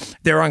store.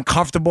 They're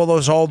uncomfortable,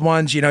 those old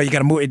ones. You got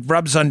to move. It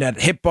rubs on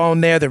that hip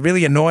bone there. They're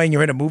really annoying.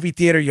 You're in a movie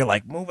theater. You're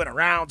like moving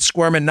around,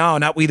 squirming. No,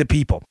 not We the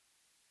People.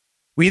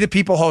 We the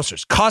People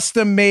holsters.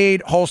 Custom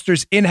made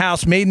holsters,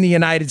 in-house, made in the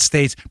United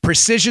States.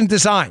 Precision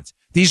designs.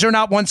 These are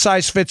not one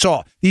size fits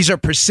all. These are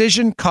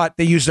precision cut.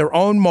 They use their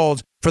own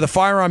molds for the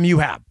firearm you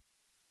have.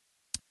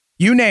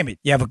 You name it.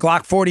 You have a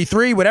Glock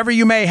 43, whatever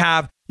you may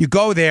have. You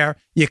go there,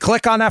 you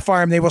click on that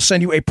firearm. They will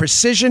send you a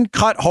precision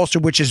cut holster,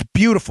 which is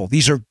beautiful.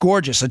 These are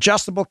gorgeous.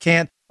 Adjustable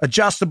cant,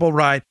 adjustable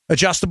ride,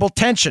 adjustable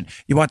tension.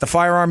 You want the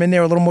firearm in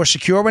there a little more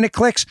secure when it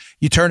clicks,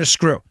 you turn a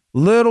screw.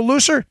 Little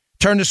looser,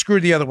 turn the screw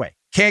the other way.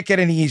 Can't get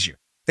any easier.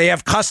 They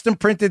have custom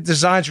printed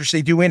designs, which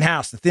they do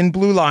in-house. The thin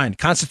blue line,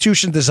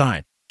 Constitution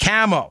design,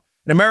 camo,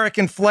 an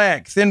American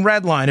flag, thin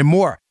red line, and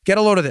more. Get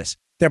a load of this.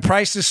 Their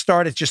prices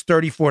start at just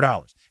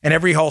 $34. And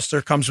every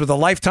holster comes with a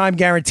lifetime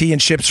guarantee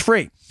and ships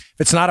free. If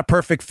it's not a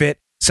perfect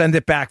fit, send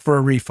it back for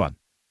a refund.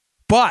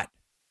 But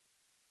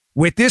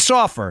with this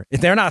offer,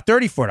 if they're not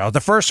 $34,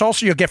 the first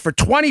holster you'll get for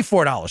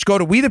 $24. Go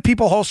to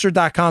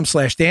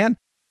wethepeopleholster.com/Dan,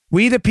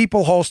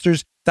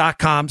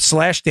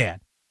 wethepeopleholsters.com/Dan.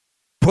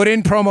 Put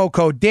in promo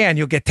code Dan,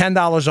 you'll get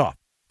 $10 off.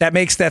 That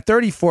makes that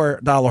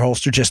 $34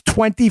 holster just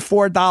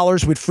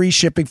 $24 with free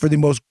shipping for the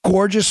most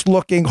gorgeous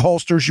looking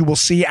holsters you will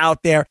see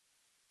out there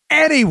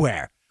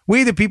anywhere.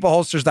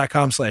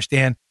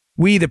 wethepeopleholsters.com/Dan,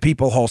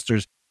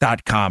 wethepeopleholsters.com/Dan.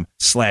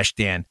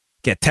 Flynn.com/Dan.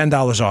 Get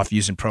 $10 off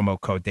using promo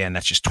code Dan.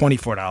 That's just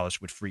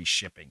 $24 with free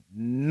shipping.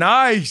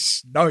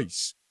 Nice.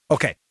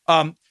 Okay.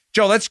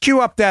 Joe, let's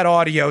cue up that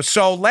audio.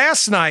 So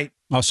last night,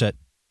 All set.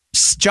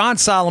 John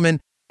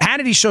Solomon,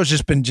 Hannity Show's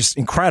just been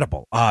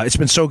incredible. It's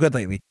been so good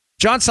lately.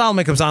 John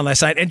Solomon comes on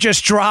last night and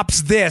just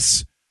drops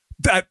this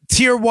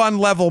tier 1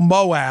 level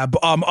Moab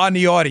on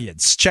the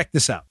audience. Check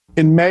this out.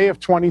 In May of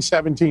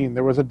 2017,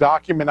 there was a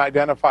document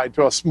identified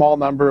to a small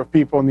number of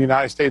people in the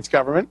United States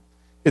government.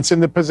 It's in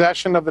the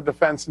possession of the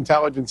Defense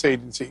Intelligence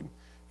Agency.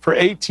 For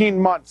 18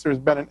 months, there's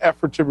been an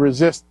effort to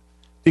resist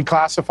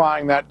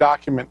declassifying that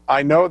document.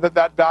 I know that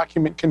that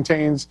document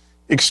contains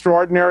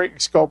extraordinary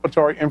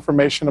exculpatory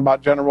information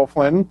about General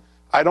Flynn.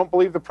 I don't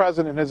believe the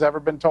president has ever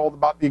been told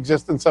about the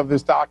existence of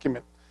this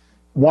document.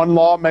 One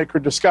lawmaker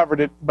discovered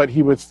it, but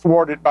he was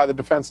thwarted by the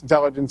Defense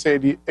Intelligence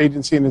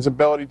Agency in his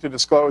ability to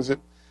disclose it.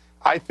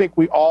 I think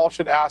we all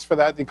should ask for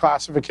that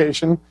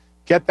declassification.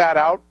 Get that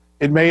out.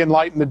 It may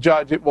enlighten the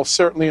judge. It will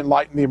certainly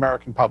enlighten the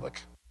American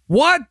public.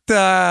 What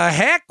the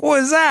heck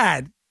was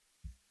that?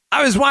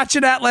 I was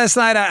watching that last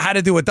night. I had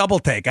to do a double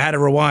take. I had to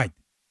rewind.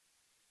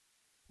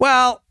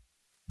 Well,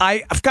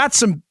 I've got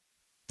some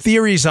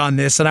theories on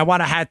this, and I want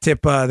to hat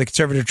tip the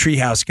Conservative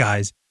Treehouse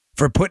guys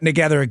for putting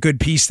together a good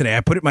piece today.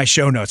 I put it in my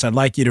show notes. I'd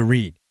like you to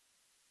read.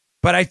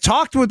 But I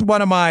talked with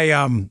one of my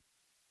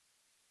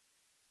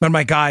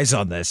guys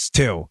on this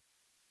too,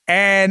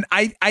 and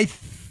I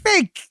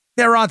think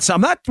they're on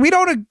some. We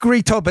don't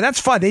agree totally, but that's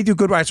fun. They do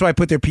good work, so I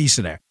put their piece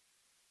in there.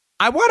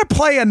 I want to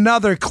play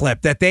another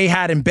clip that they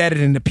had embedded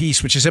in the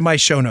piece, which is in my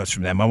show notes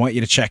from them. I want you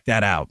to check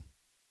that out.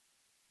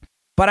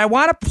 But I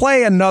want to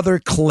play another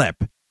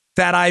clip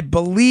that I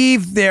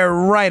believe they're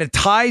right. It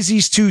ties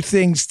these two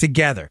things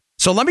together.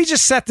 So let me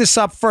just set this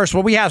up first.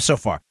 What we have so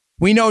far.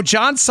 We know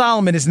John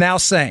Solomon is now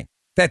saying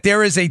that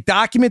there is a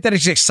document that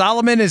exists.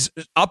 Solomon is,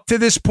 up to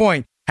this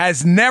point,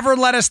 has never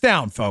let us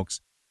down,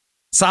 folks.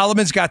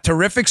 Solomon's got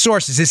terrific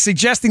sources. He's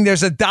suggesting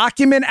there's a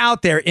document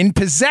out there in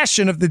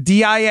possession of the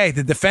DIA,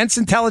 the Defense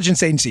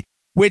Intelligence Agency,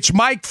 which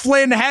Mike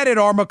Flynn headed,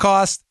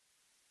 Armacost.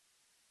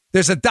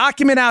 There's a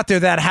document out there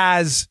that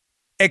has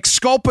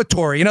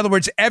exculpatory, in other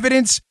words,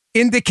 evidence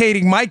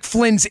indicating Mike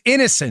Flynn's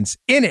innocence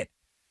in it,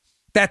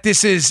 that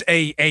this is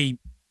a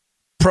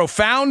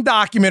profound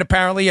document,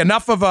 apparently,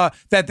 enough of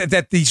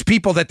that these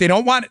people that they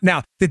don't want it.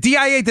 Now, the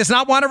DIA does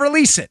not want to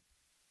release it.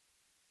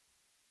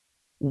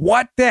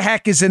 What the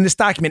heck is in this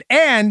document?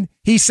 And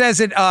he says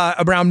it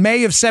around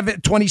May of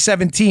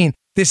 2017,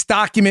 this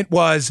document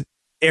was,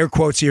 air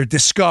quotes here,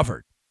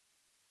 discovered.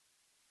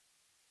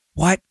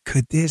 What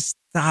could this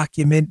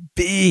document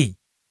be?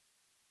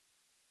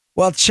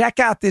 Well, check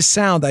out this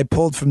sound I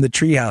pulled from the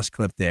Treehouse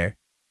clip there.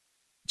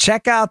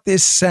 Check out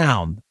this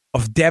sound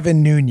of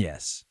Devin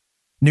Nunes,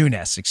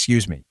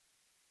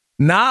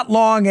 not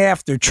long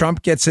after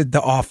Trump gets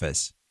into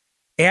office,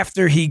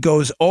 after he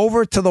goes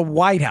over to the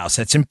White House.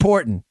 That's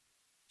important.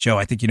 Joe,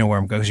 I think you know where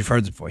I'm going because you've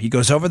heard it before. He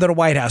goes over to the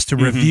White House to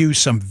review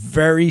some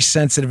very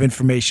sensitive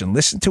information.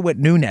 Listen to what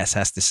Nunes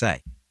has to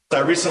say. I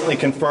recently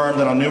confirmed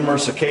that on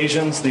numerous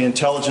occasions, the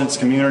intelligence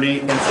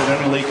community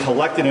incidentally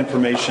collected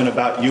information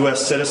about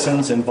U.S.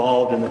 citizens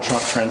involved in the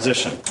Trump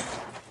transition.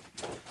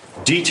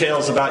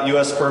 Details about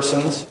U.S.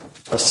 persons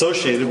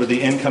associated with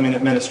the incoming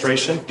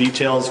administration,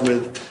 details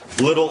with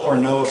little or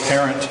no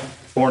apparent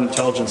foreign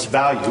intelligence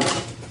value,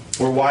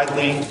 were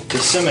widely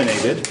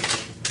disseminated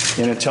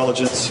in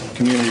intelligence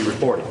community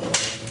reporting.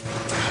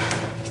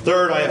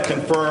 Third, I have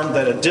confirmed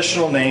that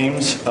additional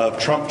names of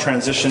Trump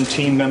transition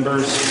team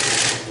members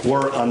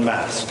were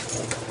unmasked.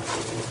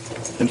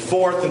 And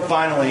fourth and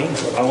finally,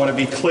 I want to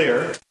be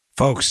clear.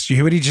 Folks, you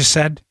hear what he just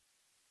said?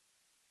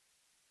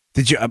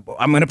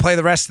 I'm going to play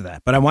the rest of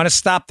that, but I want to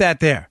stop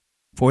that there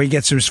before he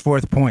gets to his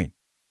fourth point.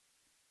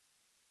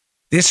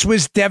 This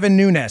was Devin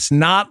Nunes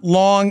not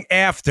long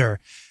after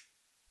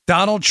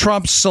Donald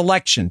Trump's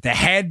selection to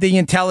head the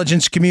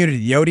intelligence community,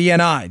 the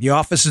ODNI, the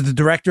Office of the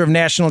Director of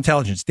National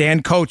Intelligence.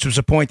 Dan Coates was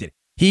appointed.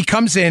 He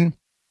comes in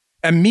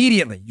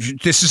immediately.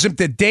 This is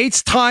the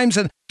dates, times,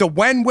 and the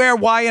when, where,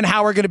 why, and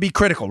how are going to be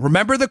critical.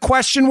 Remember the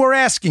question we're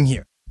asking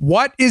here.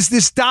 What is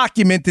this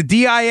document the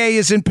DIA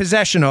is in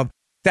possession of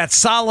that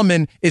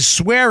Solomon is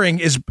swearing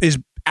is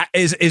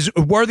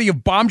worthy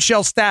of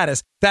bombshell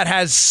status, that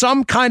has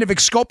some kind of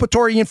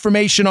exculpatory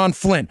information on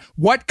Flynn?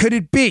 What could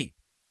it be?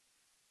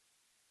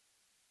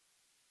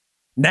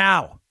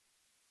 Now,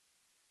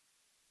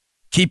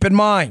 keep in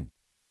mind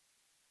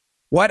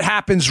what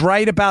happens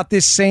right about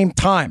this same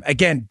time.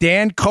 Again,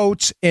 Dan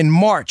Coates in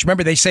March.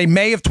 Remember, they say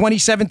May of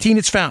 2017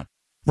 it's found.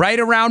 Right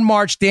around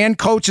March, Dan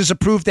Coates is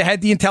approved to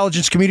head the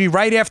intelligence community.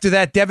 Right after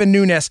that, Devin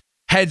Nunes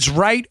heads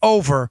right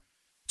over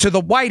to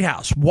the White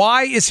House.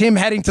 Why is him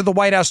heading to the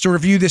White House to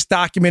review this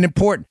document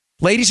important?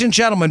 Ladies and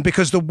gentlemen,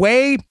 because the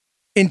way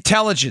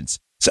intelligence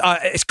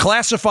is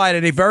classified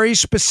at a very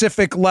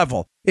specific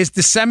level, is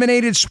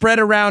disseminated, spread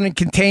around, and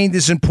contained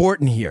is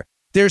important here.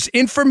 There's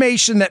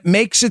information that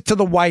makes it to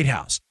the White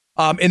House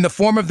in the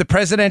form of the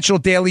presidential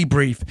daily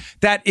brief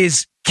that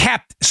is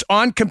kept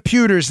on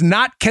computers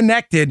not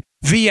connected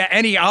via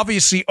any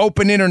obviously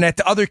open internet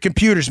to other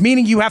computers,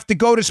 meaning you have to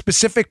go to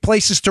specific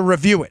places to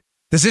review it.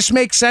 Does this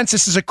make sense?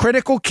 This is a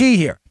critical key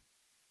here.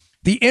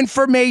 The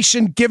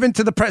information given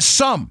to the press,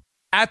 some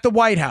at the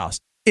White House,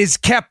 is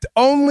kept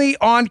only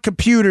on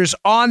computers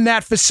on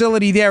that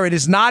facility there. It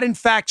is not, in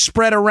fact,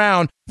 spread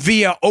around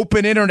via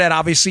open internet,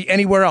 obviously,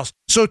 anywhere else.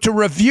 So to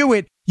review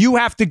it, you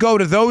have to go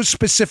to those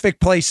specific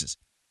places.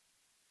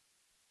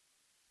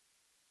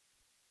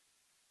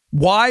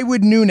 Why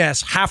would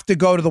Nunes have to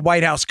go to the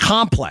White House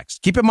complex?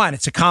 Keep in mind,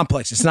 it's a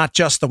complex. It's not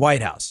just the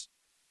White House.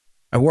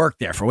 I worked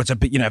there for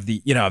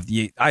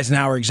the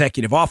Eisenhower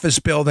Executive Office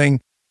Building.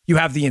 You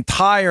have the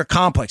entire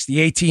complex. The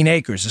 18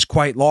 acres is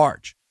quite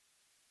large.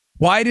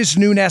 Why does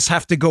Nunes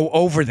have to go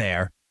over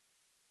there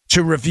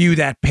to review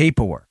that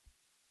paperwork?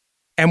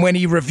 And when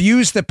he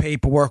reviews the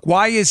paperwork,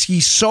 why is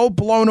he so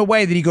blown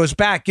away that he goes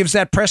back, gives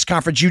that press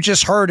conference you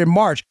just heard in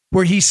March,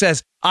 where he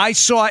says, I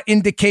saw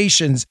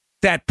indications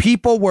that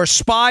people were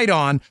spied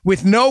on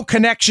with no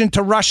connection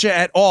to Russia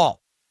at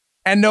all.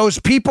 And those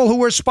people who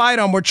were spied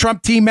on were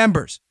Trump team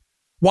members.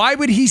 Why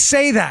would he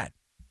say that?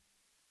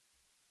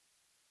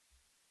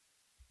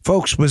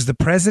 Folks, was the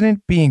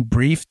president being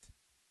briefed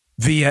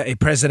via a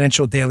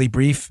presidential daily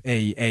brief,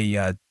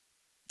 a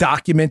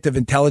document of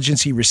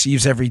intelligence he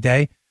receives every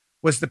day?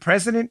 Was the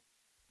president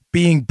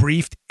being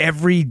briefed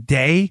every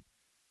day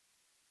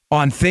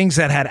on things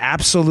that had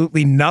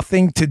absolutely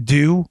nothing to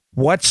do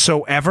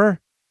whatsoever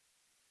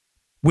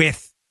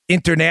with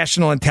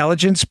international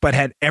intelligence, but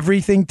had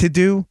everything to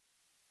do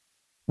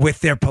with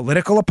their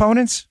political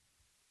opponents?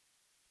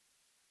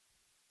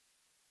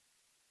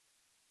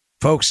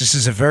 Folks, this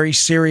is a very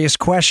serious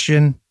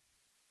question.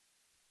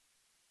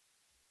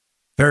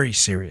 Very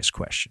serious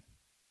question.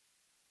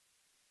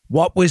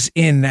 What was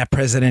in that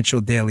presidential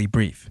daily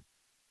brief?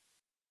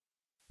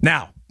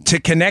 Now, to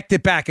connect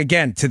it back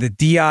again to the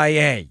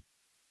DIA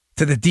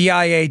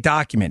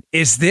document,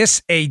 is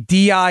this a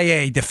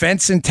DIA,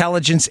 Defense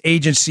Intelligence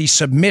Agency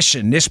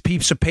submission, this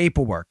piece of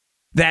paperwork,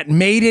 that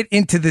made it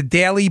into the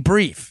daily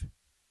brief?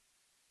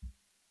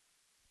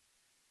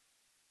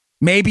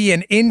 Maybe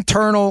an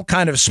internal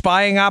kind of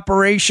spying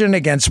operation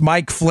against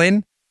Mike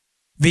Flynn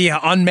via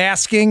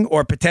unmasking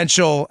or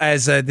potential,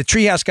 as the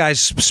Treehouse guys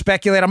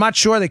speculate. I'm not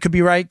sure. They could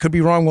be right, could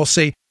be wrong. We'll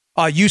see.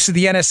 Use of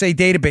the NSA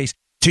database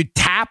to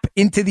tap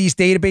into these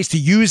databases, to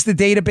use the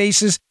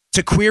databases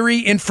to query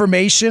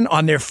information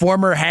on their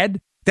former head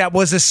that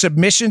was a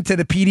submission to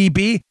the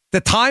PDB.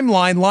 The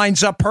timeline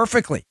lines up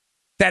perfectly.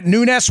 That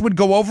Nunes would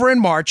go over in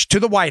March to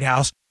the White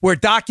House where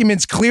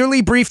documents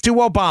clearly briefed to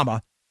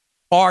Obama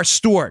are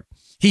stored.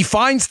 He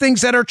finds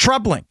things that are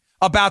troubling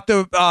about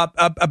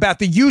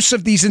the use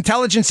of these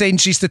intelligence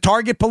agencies to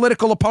target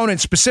political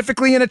opponents,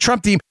 specifically in a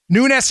Trump team.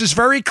 Nunes is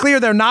very clear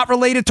they're not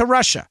related to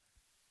Russia.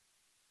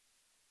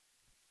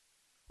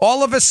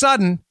 All of a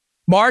sudden,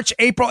 March,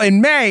 April,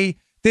 and May,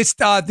 this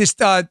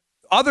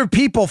other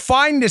people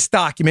find this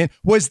document.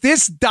 Was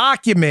this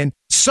document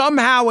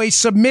somehow a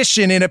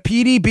submission in a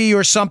PDB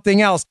or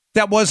something else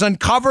that was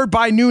uncovered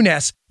by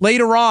Nunes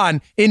later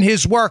on in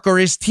his work or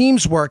his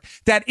team's work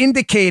that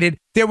indicated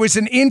there was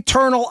an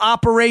internal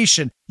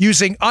operation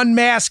using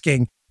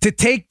unmasking to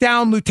take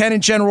down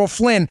Lieutenant General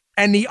Flynn,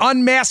 and the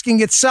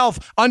unmasking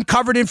itself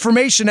uncovered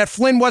information that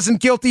Flynn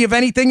wasn't guilty of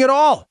anything at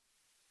all?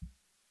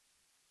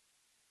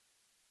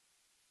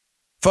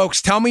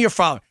 Folks, tell me you're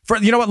following.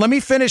 You know what? Let me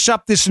finish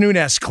up this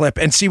Nunes clip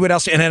and see what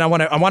else. And then I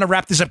want to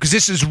wrap this up because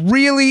this is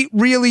really,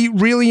 really,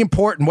 really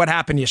important. What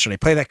happened yesterday?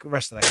 Play that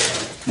rest of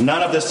that.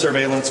 None of this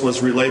surveillance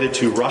was related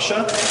to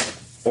Russia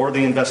or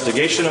the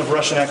investigation of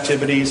Russian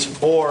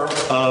activities or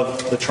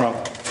of the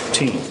Trump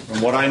team. From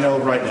what I know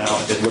right now,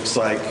 it looks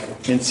like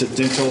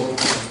incidental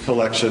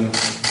collection.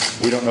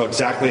 We don't know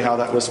exactly how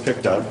that was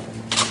picked up.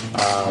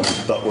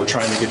 But we're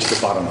trying to get to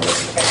the bottom of it.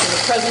 Okay, so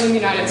the President of the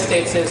United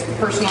States says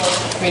personal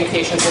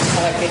communications was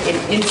collected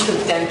in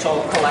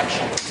incidental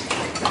collection,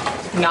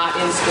 not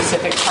in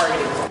specific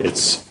targeting.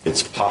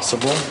 It's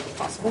possible.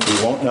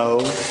 We won't know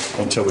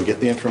until we get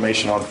the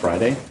information on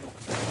Friday.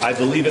 I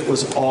believe it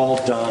was all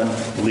done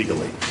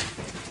legally.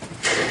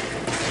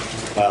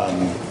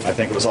 I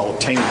think it was all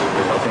obtained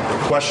legally. I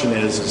think the question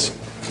is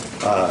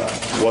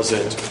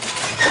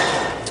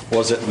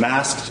was it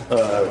masked?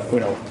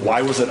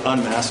 Why was it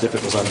unmasked if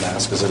it was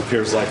unmasked? Because it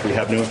appears like we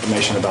have new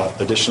information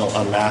about additional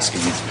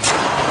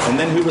unmaskings. And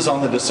then who was on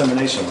the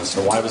dissemination list?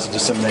 And why was the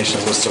dissemination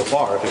list so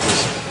far if it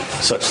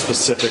was such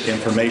specific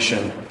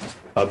information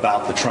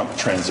about the Trump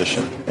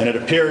transition? And it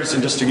appears,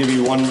 and just to give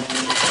you one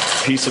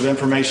piece of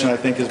information I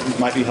think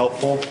might be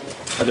helpful,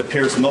 it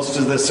appears most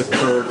of this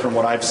occurred, from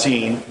what I've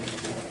seen,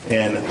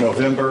 in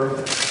November,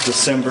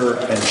 December,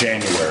 and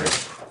January.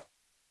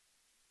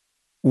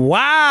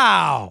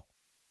 Wow.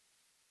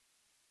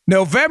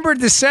 November,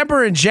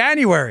 December, and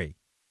January.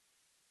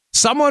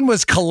 Someone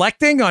was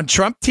collecting on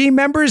Trump team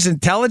members'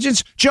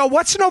 intelligence. Joe,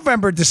 what's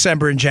November,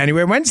 December, and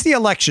January? When's the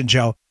election,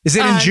 Joe? Is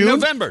it in June?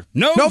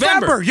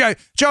 November. Yeah.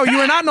 Joe, you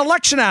are not an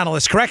election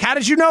analyst, correct? How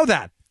did you know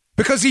that?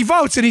 Because he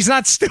votes and he's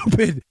not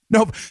stupid.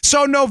 No.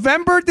 So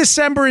November,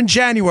 December, and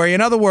January.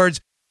 In other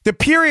words, The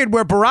period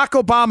where Barack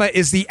Obama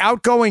is the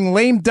outgoing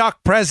lame duck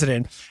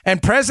president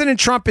and President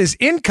Trump is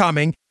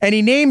incoming and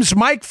he names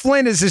Mike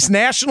Flynn as his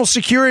national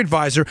security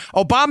advisor.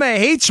 Obama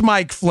hates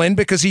Mike Flynn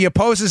because he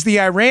opposes the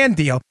Iran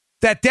deal.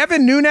 That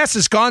Devin Nunes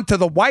has gone to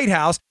the White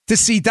House to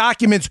see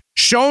documents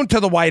shown to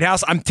the White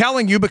House. I'm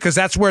telling you because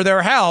that's where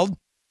they're held.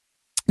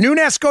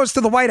 Nunes goes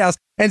to the White House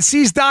and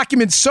sees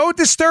documents so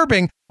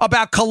disturbing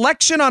about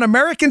collection on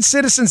American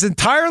citizens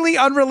entirely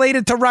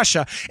unrelated to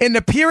Russia in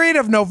the period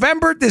of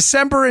November,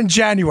 December, and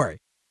January.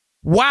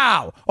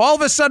 Wow. All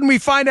of a sudden, we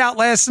find out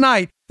last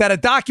night that a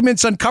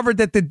document's uncovered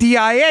that the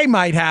DIA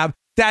might have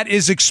that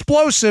is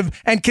explosive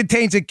and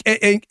contains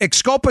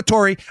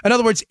exculpatory, in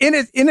other words,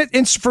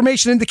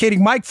 information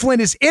indicating Mike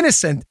Flynn is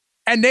innocent,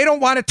 and they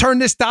don't want to turn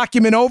this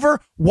document over.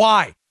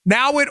 Why?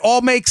 Now it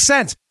all makes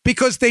sense.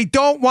 Because they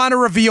don't want to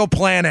reveal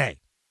Plan A.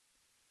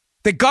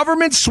 The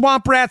government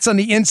swamp rats on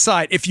the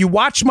inside. If you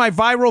watch my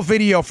viral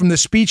video from the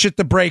speech at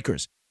the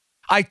Breakers,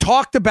 I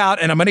talked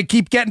about, and I'm going to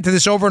keep getting to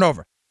this over and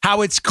over,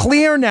 how it's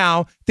clear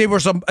now there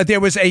was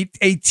a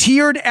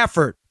tiered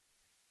effort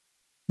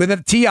with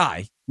a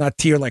TI, not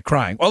tear like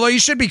crying, although you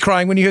should be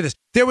crying when you hear this.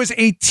 There was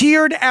a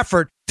tiered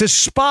effort to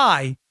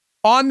spy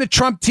on the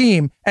Trump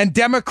team and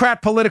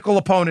Democrat political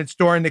opponents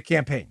during the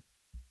campaign.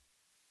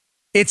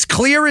 It's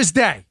clear as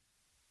day.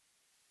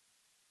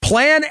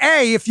 Plan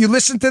A, if you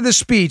listen to the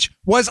speech,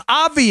 was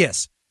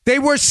obvious. They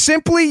were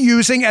simply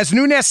using, as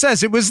Nunes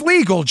says, it was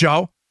legal,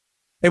 Joe.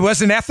 It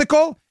wasn't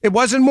ethical. It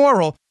wasn't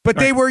moral. But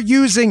They were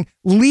using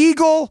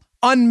legal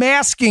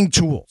unmasking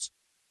tools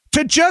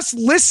to just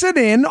listen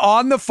in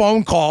on the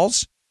phone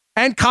calls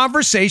and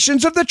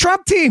conversations of the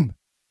Trump team.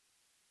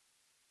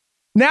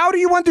 Now do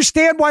you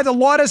understand why the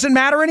law doesn't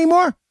matter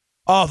anymore?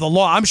 Oh, the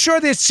law. I'm sure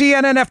the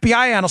CNN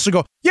FBI analysts will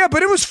go, yeah,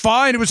 but it was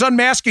fine. It was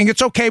unmasking.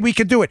 It's okay. We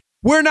could do it.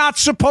 We're not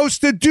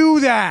supposed to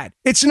do that.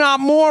 It's not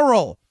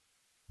moral.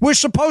 We're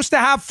supposed to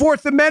have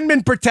Fourth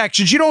Amendment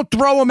protections. You don't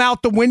throw them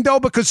out the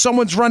window because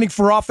someone's running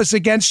for office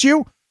against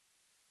you.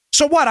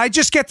 So what? I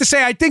just get to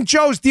say, I think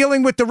Joe's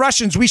dealing with the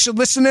Russians. We should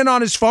listen in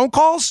on his phone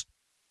calls?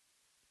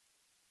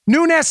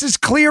 Nunes is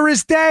clear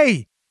as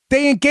day.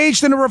 They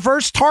engaged in a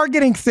reverse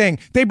targeting thing.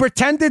 They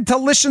pretended to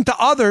listen to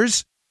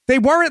others. They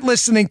weren't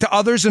listening to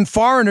others and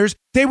foreigners.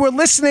 They were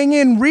listening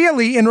in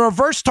really in a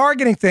reverse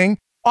targeting thing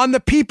on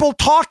the people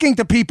talking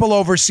to people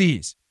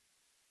overseas.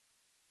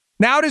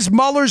 Now does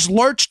Mueller's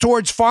lurch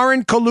towards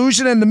foreign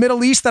collusion in the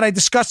Middle East that I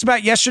discussed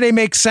about yesterday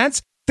make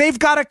sense? They've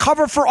got to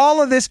cover for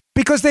all of this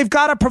because they've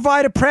got to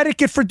provide a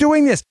predicate for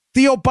doing this.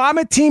 The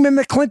Obama team and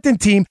the Clinton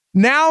team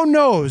now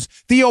knows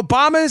the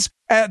Obama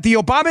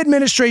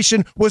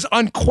administration was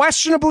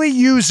unquestionably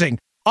using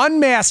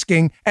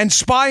unmasking and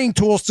spying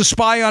tools to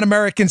spy on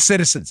American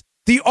citizens.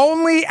 The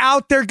only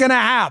out they're going to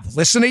have,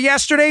 listen to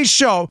yesterday's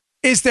show,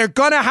 is they're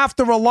going to have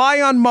to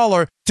rely on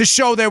Mueller to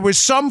show there was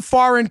some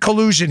foreign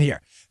collusion here.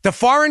 The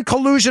foreign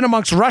collusion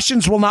amongst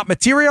Russians will not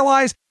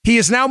materialize. He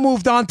has now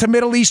moved on to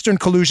Middle Eastern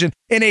collusion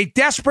in a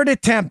desperate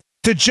attempt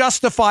to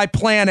justify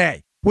Plan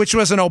A, which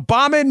was an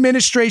Obama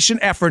administration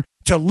effort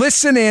to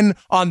listen in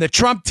on the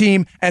Trump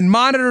team and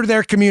monitor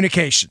their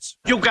communications.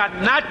 You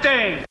got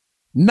nothing.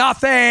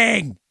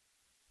 Nothing.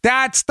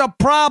 That's the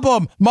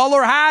problem.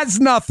 Mueller has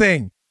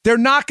nothing. They're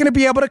not going to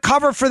be able to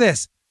cover for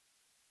this.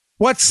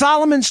 What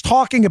Solomon's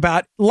talking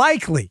about,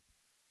 likely,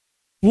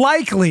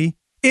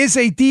 is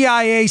a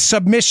DIA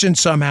submission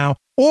somehow,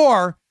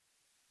 or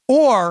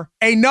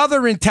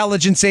another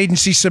intelligence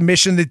agency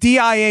submission the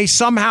DIA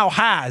somehow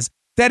has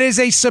that is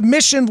a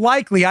submission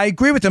likely, I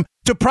agree with him,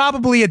 to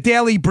probably a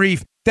daily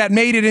brief that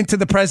made it into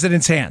the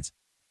president's hands.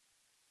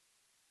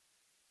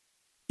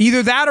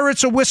 Either that or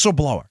it's a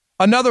whistleblower,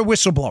 another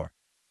whistleblower.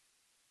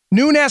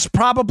 Nunes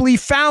probably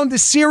found a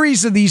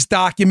series of these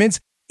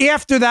documents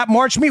after that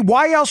March meeting.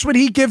 Why else would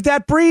he give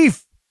that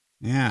brief?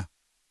 Yeah.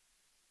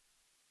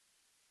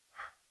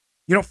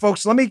 You know,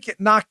 folks, let me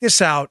knock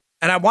this out.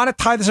 And I want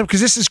to tie this up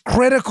because this is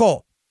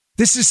critical.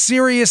 This is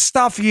serious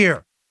stuff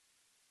here.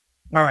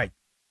 All right.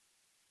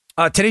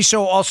 Today's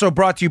show also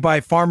brought to you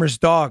by Farmer's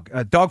Dog.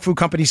 Dog food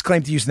companies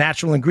claim to use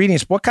natural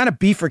ingredients. What kind of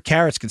beef or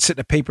carrots can sit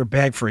in a paper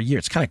bag for a year?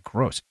 It's kind of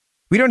gross.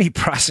 We don't eat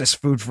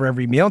processed food for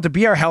every meal. To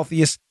be our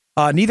healthiest,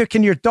 neither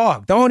can your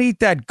dog. Don't eat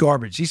that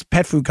garbage. These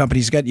pet food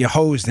companies got you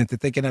hosed into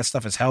thinking that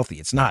stuff is healthy.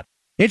 It's not.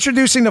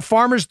 Introducing the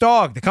Farmer's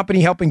Dog, the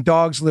company helping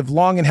dogs live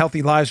long and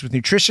healthy lives with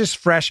nutritious,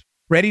 fresh,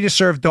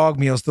 ready-to-serve dog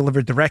meals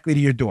delivered directly to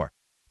your door.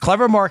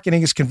 Clever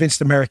marketing has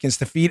convinced Americans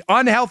to feed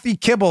unhealthy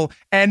kibble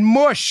and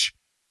mush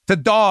to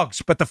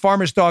dogs, but the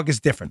Farmer's Dog is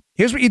different.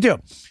 Here's what you do.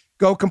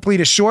 Go complete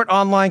a short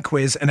online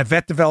quiz, and a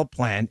vet-developed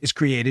plan is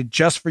created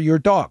just for your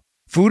dog.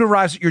 Food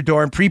arrives at your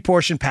door in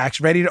pre-portioned packs,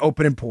 ready to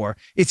open and pour.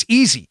 It's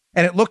easy,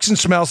 and it looks and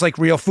smells like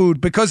real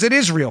food because it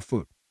is real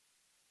food.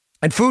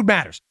 And food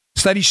matters.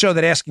 Studies show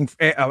that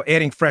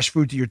adding fresh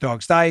food to your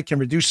dog's diet can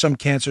reduce some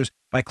cancers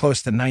by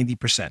close to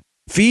 90%.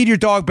 Feed your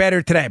dog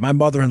better today. My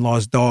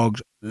mother-in-law's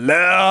dogs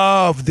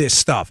love this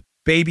stuff.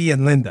 Baby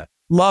and Linda.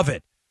 Love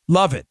it.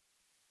 Love it.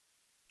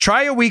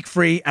 Try a week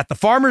free at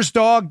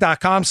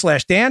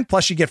thefarmersdog.com/Dan.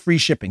 Plus, you get free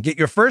shipping. Get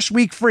your first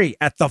week free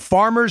at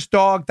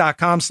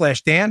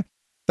thefarmersdog.com/Dan.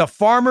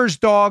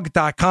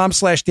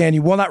 Thefarmersdog.com/Dan.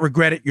 You will not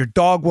regret it. Your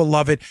dog will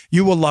love it.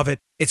 You will love it.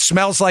 It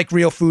smells like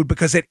real food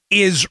because it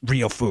is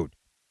real food.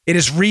 It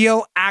is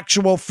real,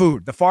 actual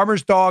food.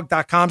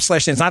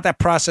 Thefarmersdog.com/Dan. It's not that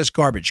processed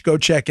garbage. Go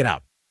check it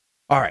out.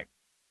 All right.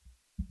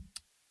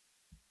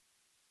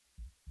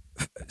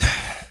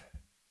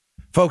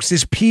 Folks,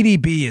 this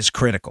PDB is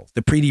critical.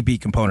 The PDB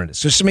component is.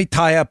 So let me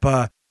tie up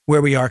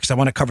where we are because I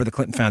want to cover the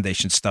Clinton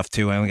Foundation stuff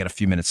too. I only got a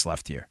few minutes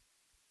left here.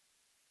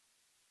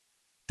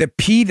 The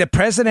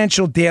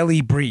presidential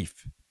daily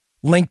brief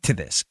linked to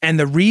this. And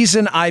the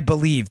reason I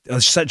believe,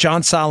 as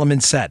John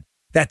Solomon said,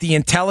 that the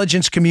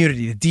intelligence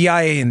community, the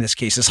DIA in this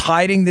case, is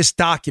hiding this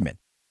document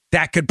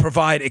that could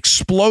provide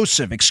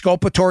explosive,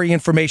 exculpatory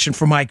information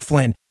for Mike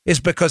Flynn is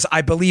because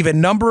I believe a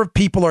number of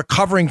people are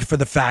covering for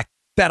the fact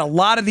that a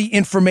lot of the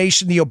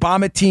information the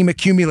Obama team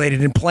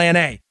accumulated in Plan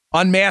A,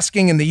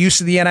 unmasking and the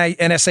use of the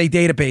NSA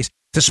database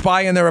to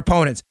spy on their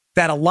opponents,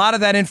 that a lot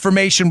of that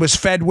information was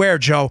fed where,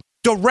 Joe?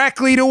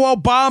 Directly to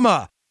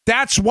Obama.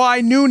 That's why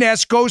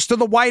Nunes goes to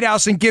the White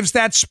House and gives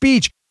that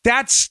speech.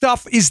 That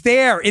stuff is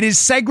there. It is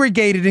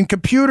segregated in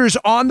computers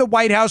on the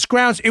White House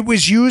grounds. It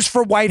was used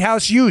for White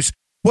House use.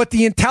 What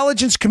the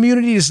intelligence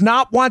community does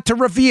not want to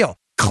reveal,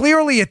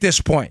 clearly at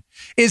this point,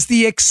 is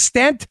the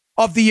extent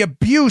of the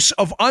abuse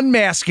of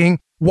unmasking,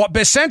 what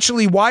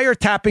essentially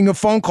wiretapping of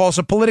phone calls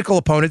of political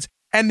opponents,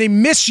 and the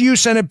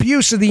misuse and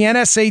abuse of the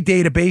NSA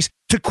database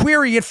to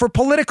query it for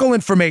political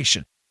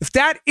information. If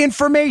that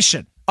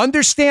information,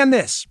 understand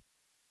this,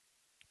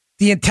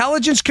 the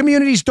intelligence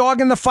community's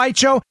dog in the fight,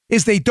 Joe,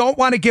 is they don't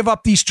want to give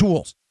up these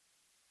tools,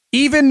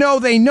 even though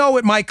they know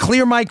it might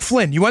clear Mike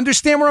Flynn. You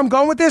understand where I'm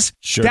going with this?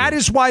 Sure. That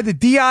is why the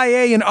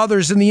DIA and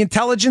others in the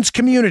intelligence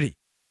community,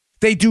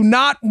 they do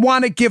not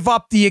want to give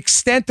up the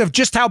extent of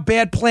just how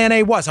bad Plan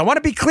A was. I want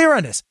to be clear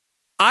on this.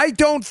 I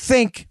don't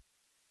think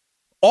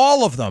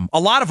all of them, a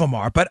lot of them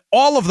are, but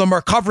all of them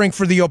are covering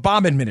for the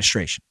Obama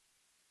administration.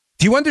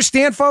 Do you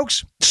understand,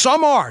 folks?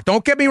 Some are.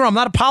 Don't get me wrong. I'm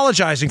not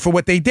apologizing for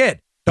what they did.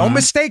 Don't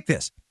mistake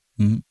this.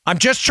 I'm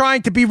just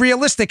trying to be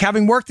realistic,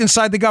 having worked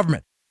inside the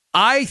government.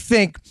 I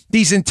think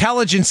these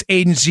intelligence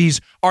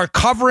agencies are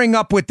covering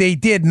up what they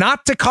did,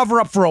 not to cover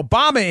up for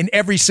Obama in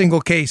every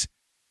single case,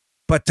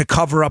 but to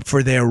cover up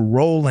for their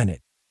role in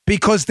it,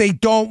 because they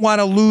don't want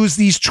to lose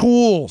these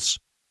tools.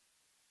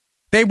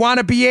 They want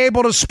to be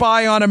able to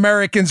spy on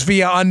Americans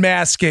via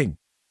unmasking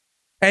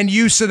and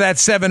use of that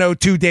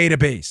 702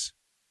 database.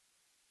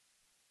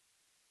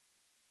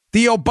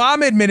 The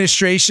Obama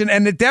administration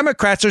and the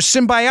Democrats are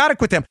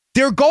symbiotic with them.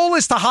 Their goal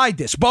is to hide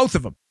this, both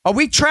of them. Are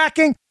we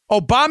tracking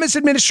Obama's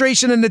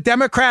administration and the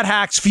Democrat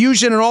hacks,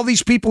 Fusion, and all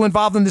these people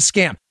involved in the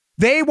scam?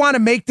 They want to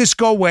make this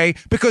go away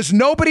because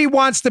nobody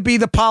wants to be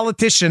the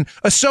politician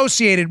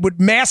associated with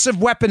massive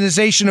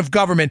weaponization of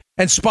government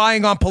and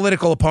spying on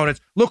political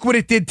opponents. Look what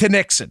it did to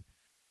Nixon.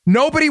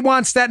 Nobody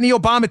wants that in the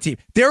Obama team.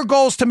 Their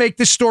goal is to make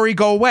this story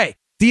go away.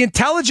 The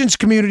intelligence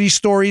community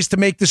story is to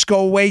make this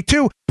go away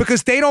too,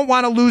 because they don't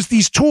want to lose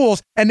these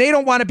tools and they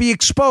don't want to be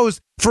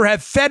exposed for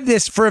have fed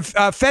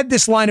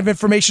this line of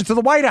information to the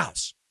White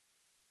House.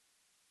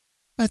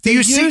 But the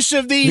use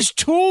of these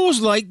tools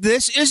like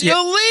this is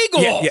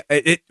illegal.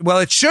 Well,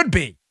 it should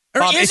be.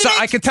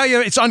 I can tell you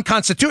it's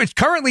unconstitutional. It's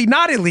currently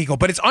not illegal,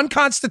 but it's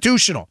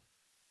unconstitutional.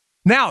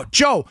 Now,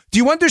 Joe, do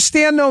you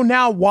understand, though,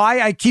 now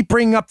why I keep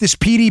bringing up this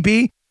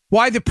PDB?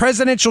 Why the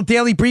presidential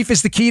daily brief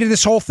is the key to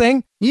this whole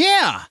thing?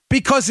 Yeah.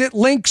 Because it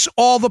links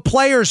all the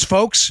players,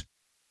 folks.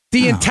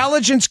 The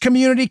intelligence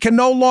community can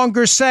no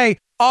longer say,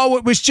 oh,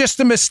 it was just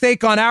a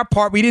mistake on our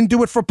part. We didn't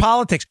do it for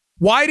politics.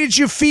 Why did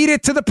you feed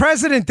it to the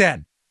president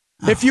then?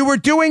 If you were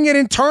doing it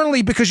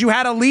internally because you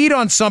had a lead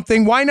on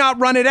something, why not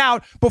run it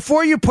out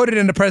before you put it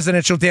in the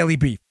presidential daily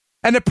brief?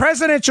 And the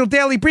presidential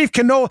daily brief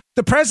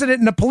the president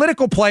and the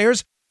political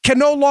players can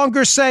no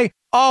longer say,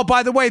 oh,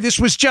 by the way, this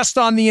was just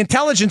on the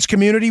intelligence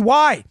community.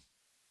 Why?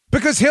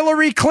 Because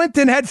Hillary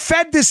Clinton had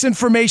fed this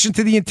information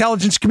to the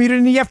intelligence community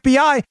and the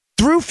FBI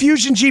through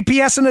Fusion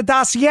GPS and the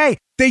dossier.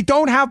 They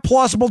don't have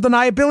plausible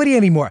deniability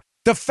anymore.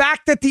 The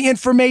fact that the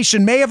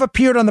information may have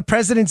appeared on the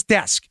president's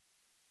desk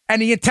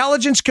and the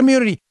intelligence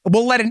community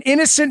will let an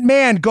innocent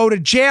man go to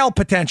jail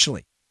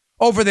potentially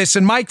over this,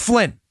 and Mike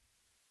Flynn,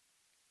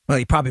 well,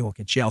 he probably won't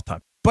get jail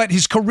time, but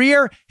his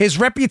career, his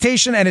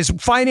reputation, and his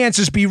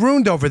finances be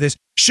ruined over this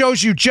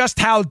shows you just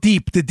how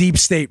deep the deep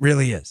state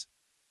really is.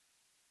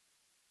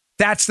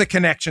 That's the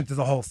connection to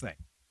the whole thing.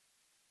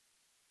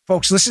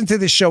 Folks, listen to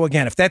this show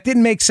again. If that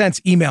didn't make sense,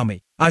 email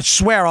me. I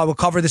swear I will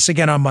cover this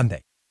again on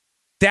Monday.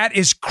 That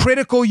is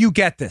critical you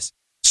get this.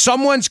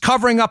 Someone's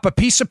covering up a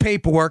piece of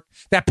paperwork.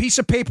 That piece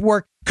of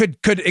paperwork could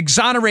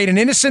exonerate an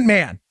innocent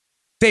man.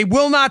 They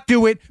will not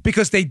do it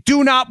because they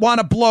do not want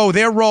to blow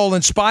their role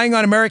in spying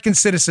on American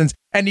citizens.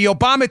 And the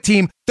Obama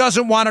team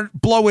doesn't want to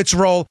blow its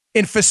role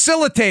in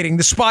facilitating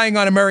the spying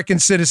on American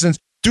citizens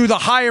through the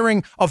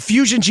hiring of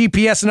Fusion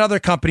GPS and other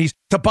companies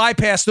to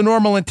bypass the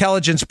normal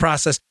intelligence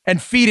process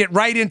and feed it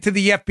right into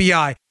the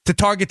FBI to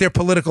target their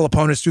political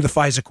opponents through the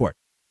FISA court.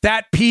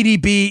 That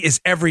PDB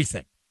is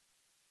everything.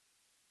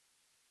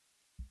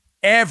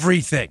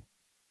 Everything.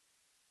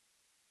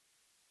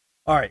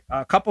 All right,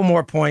 a couple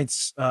more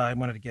points I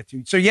wanted to get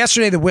to. So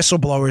yesterday, the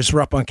whistleblowers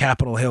were up on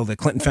Capitol Hill. The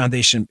Clinton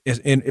Foundation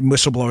in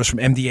whistleblowers from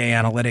MDA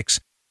Analytics,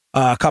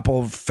 a couple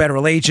of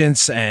federal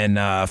agents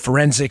and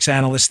forensics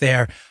analysts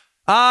there.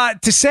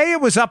 To say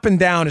it was up and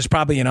down is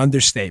probably an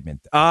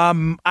understatement.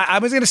 I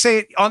was going to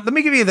say, let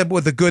me give you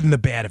the good and the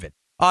bad of it.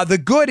 The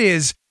good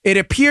is it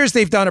appears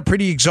they've done a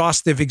pretty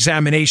exhaustive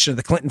examination of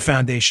the Clinton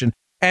Foundation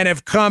and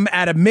have come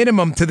at a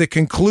minimum to the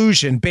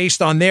conclusion,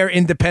 based on their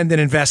independent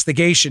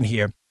investigation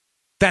here,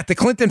 that the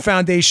Clinton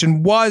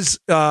Foundation was,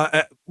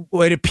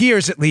 it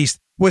appears at least,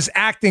 was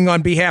acting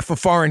on behalf of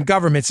foreign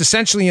governments,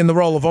 essentially in the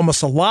role of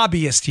almost a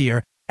lobbyist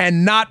here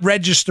and not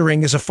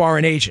registering as a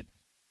foreign agent.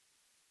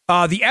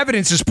 The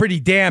evidence is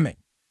pretty damning.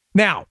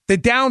 Now, the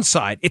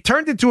downside, it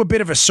turned into a bit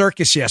of a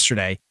circus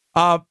yesterday,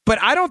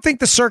 but I don't think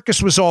the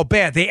circus was all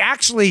bad. They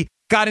actually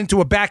got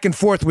into a back and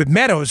forth with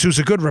Meadows, who's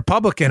a good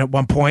Republican at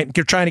one point.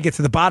 They're trying to get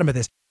to the bottom of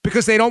this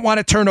because they don't want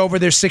to turn over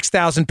their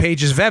 6,000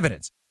 pages of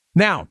evidence.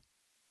 Now,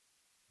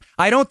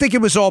 I don't think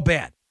it was all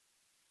bad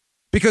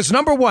because,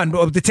 number one,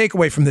 the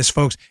takeaway from this,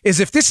 folks,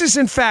 is if this is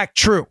in fact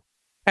true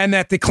and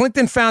that the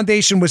Clinton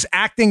Foundation was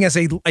acting as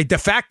a de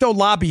facto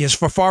lobbyist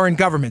for foreign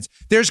governments,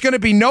 there's going to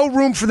be no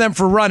room for them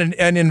for running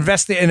an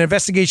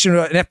investigation,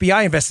 an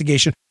FBI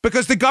investigation,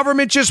 because the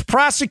government just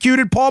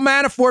prosecuted Paul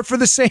Manafort for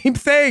the same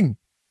thing.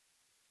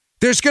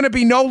 There's going to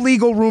be no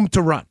legal room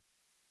to run.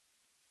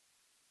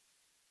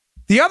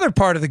 The other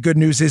part of the good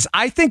news is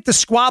I think the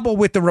squabble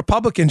with the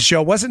Republicans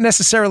show wasn't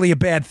necessarily a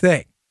bad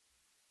thing.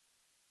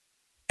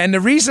 And the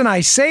reason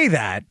I say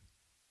that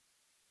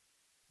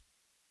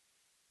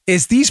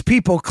is these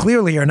people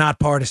clearly are not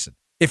partisan.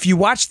 If you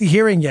watched the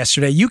hearing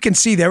yesterday, you can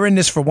see they're in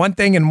this for one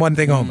thing and one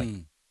thing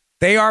only.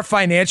 They are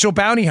financial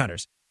bounty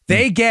hunters.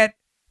 They get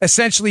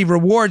essentially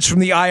rewards from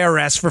the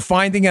IRS for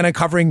finding and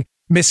uncovering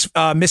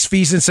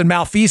misfeasance and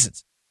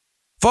malfeasance.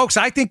 Folks,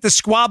 I think the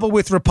squabble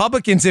with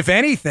Republicans, if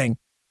anything,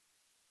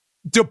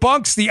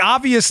 debunks the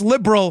obvious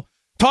liberal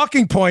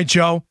talking point,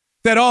 Joe,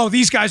 that, oh,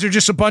 these guys are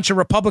just a bunch of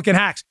Republican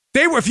hacks.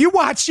 They were, if you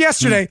watched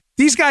yesterday,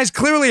 these guys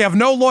clearly have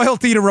no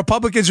loyalty to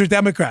Republicans or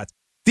Democrats.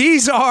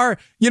 These are,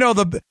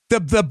 the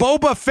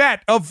Boba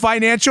Fett of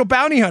financial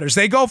bounty hunters.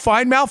 They go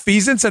find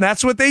malfeasance, and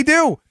that's what they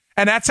do.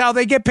 And that's how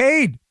they get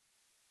paid.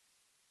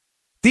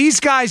 These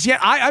guys,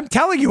 I'm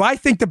telling you, I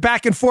think the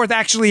back and forth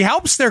actually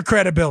helps their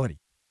credibility.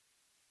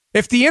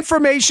 If the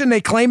information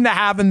they claim to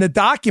have in the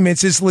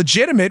documents is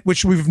legitimate,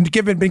 which we've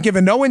been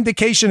given no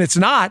indication it's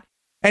not,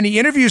 and the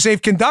interviews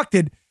they've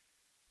conducted,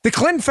 the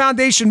Clinton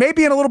Foundation may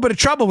be in a little bit of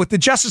trouble with the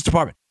Justice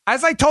Department.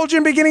 As I told you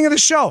in the beginning of the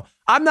show,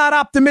 I'm not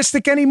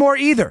optimistic anymore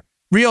either.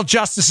 Real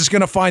justice is going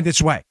to find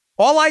its way.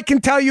 All I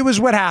can tell you is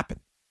what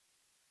happened.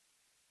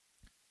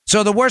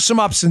 So there were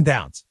some ups and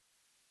downs.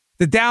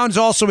 The downs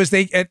also is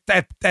they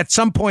at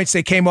some points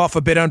they came off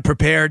a bit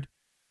unprepared.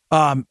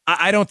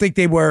 I don't think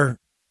they were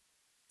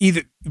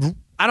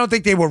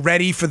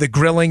ready for the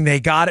grilling they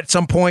got at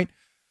some point.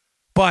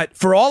 But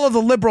for all of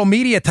the liberal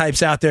media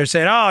types out there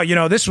saying,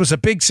 oh, this was a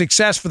big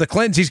success for the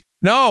Clintons.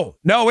 No,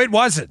 it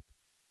wasn't.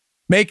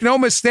 Make no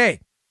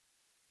mistake.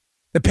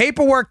 The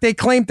paperwork they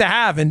claimed to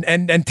have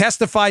and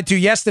testified to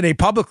yesterday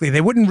publicly,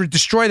 they wouldn't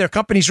destroy their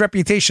company's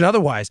reputation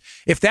otherwise.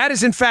 If that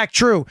is in fact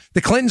true,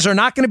 the Clintons are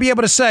not going to be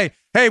able to say,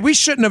 hey, we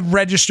shouldn't have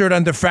registered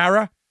under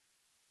FARA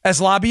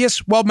as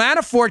lobbyists. Well,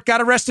 Manafort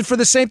got arrested for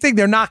the same thing.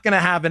 They're not going to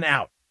have an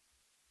out.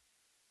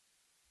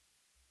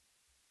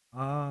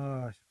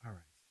 All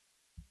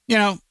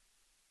right.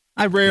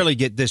 I rarely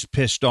get this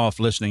pissed off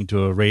listening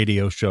to a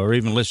radio show or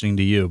even listening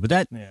to you, but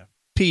that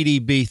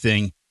PDB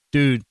thing,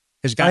 dude,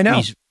 has got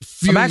me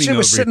fuming. Imagine it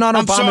was sitting on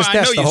Obama's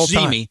desk the whole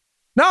time. Me.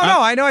 No,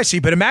 I know I see,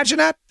 but imagine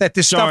that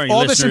this stuff,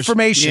 all this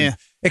information,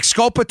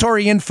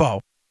 exculpatory info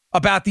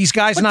about these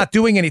guys not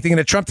doing anything in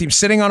the Trump team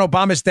sitting on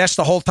Obama's desk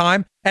the whole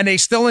time, and they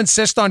still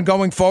insist on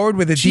going forward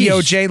with a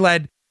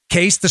DOJ-led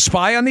case to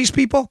spy on these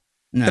people?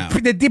 No.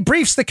 The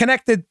debriefs, the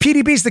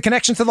PDB's the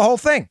connection to the whole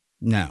thing.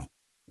 No.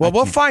 Well,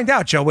 we'll find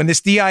out, Joe, when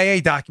this DIA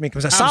document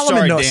comes out.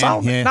 Solomon knows.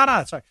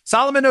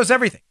 Solomon knows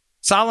everything.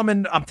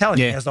 Solomon, I'm telling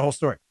you, has the whole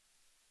story.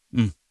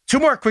 Two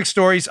more quick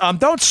stories.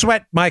 Don't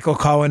sweat Michael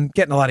Cohen.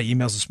 Getting a lot of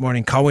emails this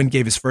morning. Cohen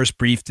gave his first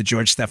brief to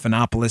George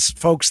Stephanopoulos.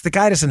 Folks, the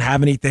guy doesn't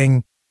have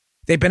anything.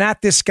 They've been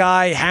at this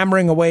guy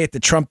hammering away at the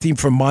Trump team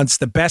for months.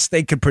 The best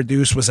they could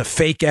produce was a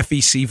fake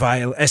SEC,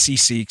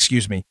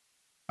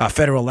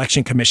 Federal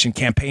Election Commission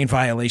campaign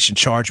violation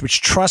charge,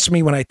 which, trust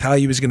me when I tell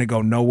you, is going to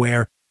go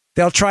nowhere.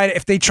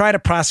 If they try to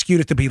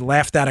prosecute it, to be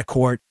laughed out of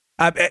court.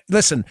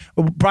 Listen,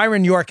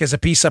 Byron York has a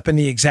piece up in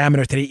the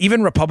Examiner today.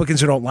 Even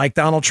Republicans who don't like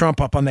Donald Trump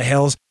up on the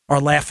Hills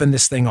are laughing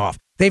this thing off.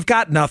 They've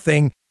got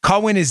nothing.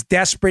 Cohen is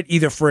desperate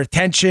either for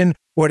attention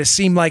or to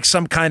seem like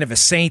some kind of a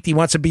saint. He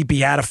wants to be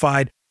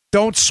beatified.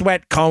 Don't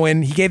sweat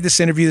Cohen. He gave this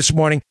interview this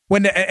morning.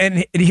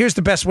 And here's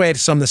the best way to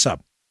sum this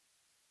up.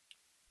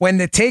 when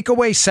the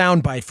takeaway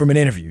soundbite from an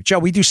interview, Joe,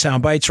 we do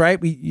sound bites, right?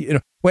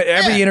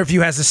 Every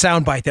interview has a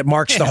soundbite that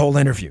marks the whole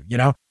interview,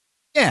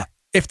 Yeah.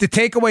 If the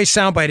takeaway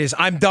soundbite is,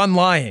 I'm done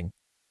lying,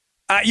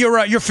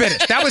 you're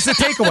finished. That was the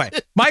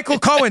takeaway. Michael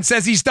Cohen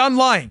says he's done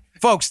lying.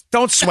 Folks,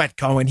 don't sweat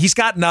Cohen. He's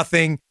got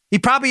nothing. He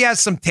probably has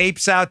some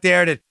tapes out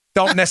there that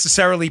don't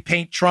necessarily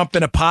paint Trump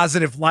in a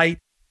positive light.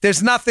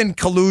 There's nothing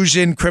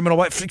collusion,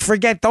 criminal.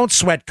 Forget, don't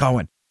sweat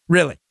Cohen.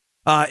 Really.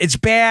 It's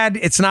bad.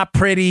 It's not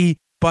pretty.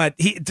 But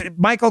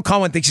Michael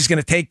Cohen thinks he's going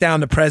to take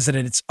down the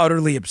president. It's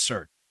utterly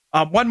absurd.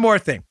 One more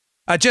thing.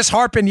 Just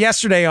harping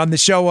yesterday on the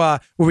show where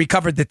we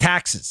covered the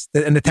taxes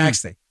and the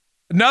tax thing.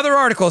 Another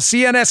article,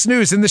 CNS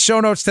News, in the show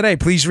notes today.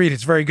 Please read it.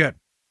 It's very good.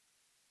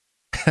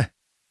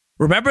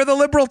 Remember the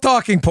liberal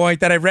talking point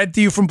that I read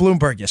to you from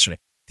Bloomberg yesterday?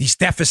 These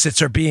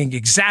deficits are being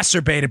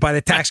exacerbated by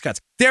the tax cuts.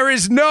 There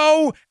is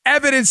no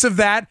evidence of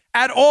that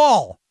at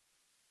all.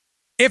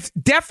 If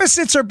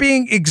deficits are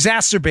being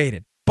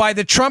exacerbated by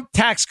the Trump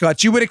tax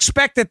cuts, you would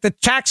expect that the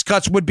tax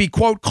cuts would be,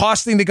 quote,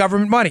 costing the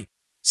government money.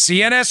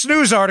 CNS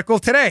News article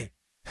today.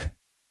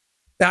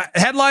 The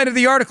headline of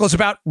the article is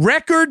about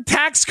record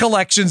tax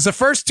collections the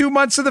first 2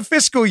 months of the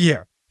fiscal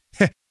year.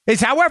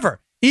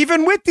 However,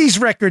 even with these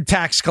record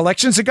tax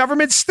collections, the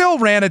government still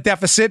ran a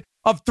deficit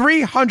of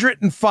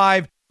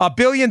 $305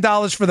 billion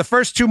for the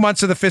first 2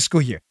 months of the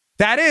fiscal year.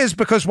 That is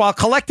because while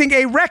collecting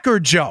a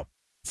record, Joe,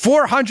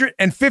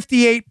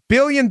 $458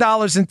 billion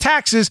in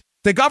taxes,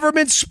 the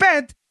government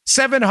spent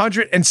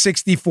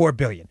 $764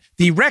 billion.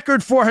 The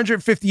record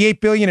 $458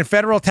 billion in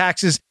federal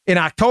taxes in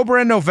October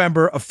and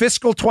November of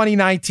fiscal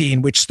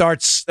 2019, which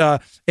starts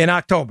in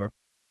October,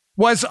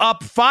 was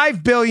up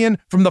 $5 billion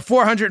from the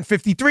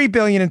 $453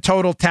 billion in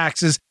total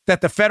taxes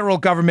that the federal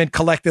government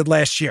collected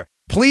last year.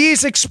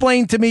 Please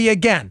explain to me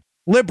again,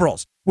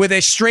 liberals, with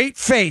a straight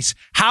face,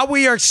 how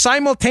we are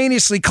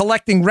simultaneously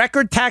collecting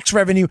record tax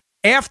revenue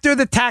after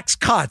the tax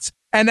cuts,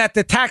 and that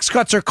the tax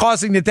cuts are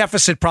causing the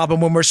deficit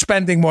problem when we're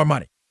spending more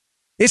money.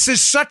 This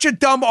is such a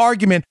dumb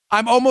argument.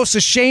 I'm almost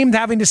ashamed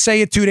having to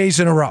say it 2 days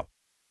in a row.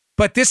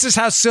 But this is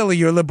how silly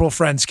your liberal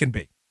friends can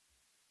be.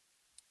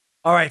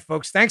 All right,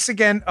 folks. Thanks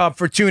again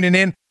for tuning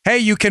in. Hey,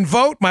 you can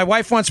vote. My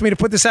wife wants me to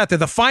put this out there.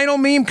 The final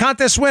meme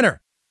contest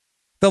winner.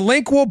 The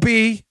link will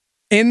be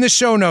in the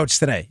show notes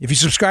today. If you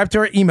subscribe to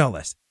our email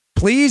list,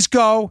 please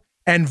go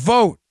and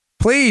vote.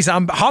 Please,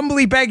 I'm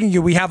humbly begging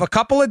you. We have a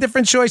couple of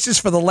different choices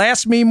for the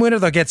last meme winner.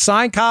 They'll get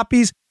signed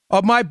copies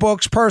of my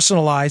books,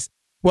 personalized.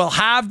 We'll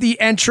have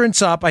the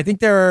entrance up. I think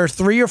there are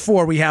 3 or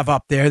 4 we have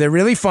up there. They're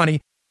really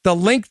funny. The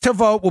link to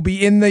vote will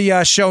be in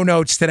the show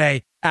notes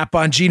today at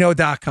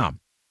Bongino.com.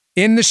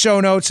 In the show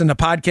notes and the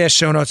podcast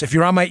show notes. If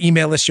you're on my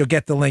email list, you'll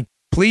get the link.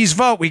 Please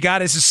vote. We got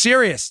this is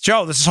serious.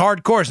 Joe, this is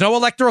hardcore. There's no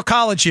electoral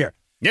college here.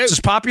 Yep. This is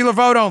popular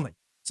vote only.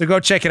 So go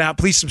check it out.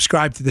 Please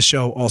subscribe to the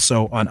show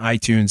also on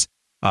iTunes,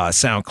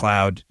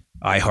 SoundCloud,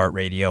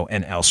 iHeartRadio,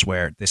 and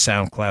elsewhere. The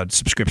SoundCloud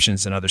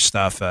subscriptions and other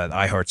stuff, the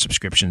iHeart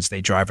subscriptions,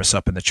 they drive us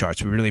up in the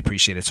charts. We really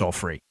appreciate it. It's all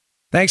free.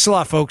 Thanks a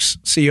lot, folks.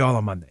 See you all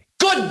on Monday.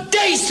 Good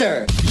day,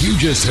 sir. You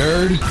just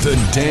heard the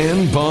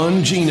Dan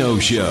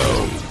Bongino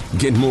Show.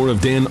 Get more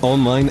of Dan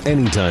online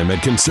anytime at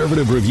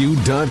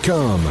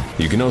conservativereview.com.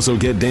 You can also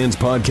get Dan's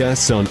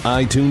podcasts on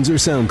iTunes or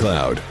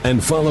SoundCloud.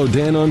 And follow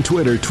Dan on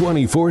Twitter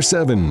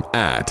 24/7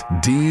 at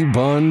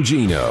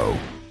DBongino.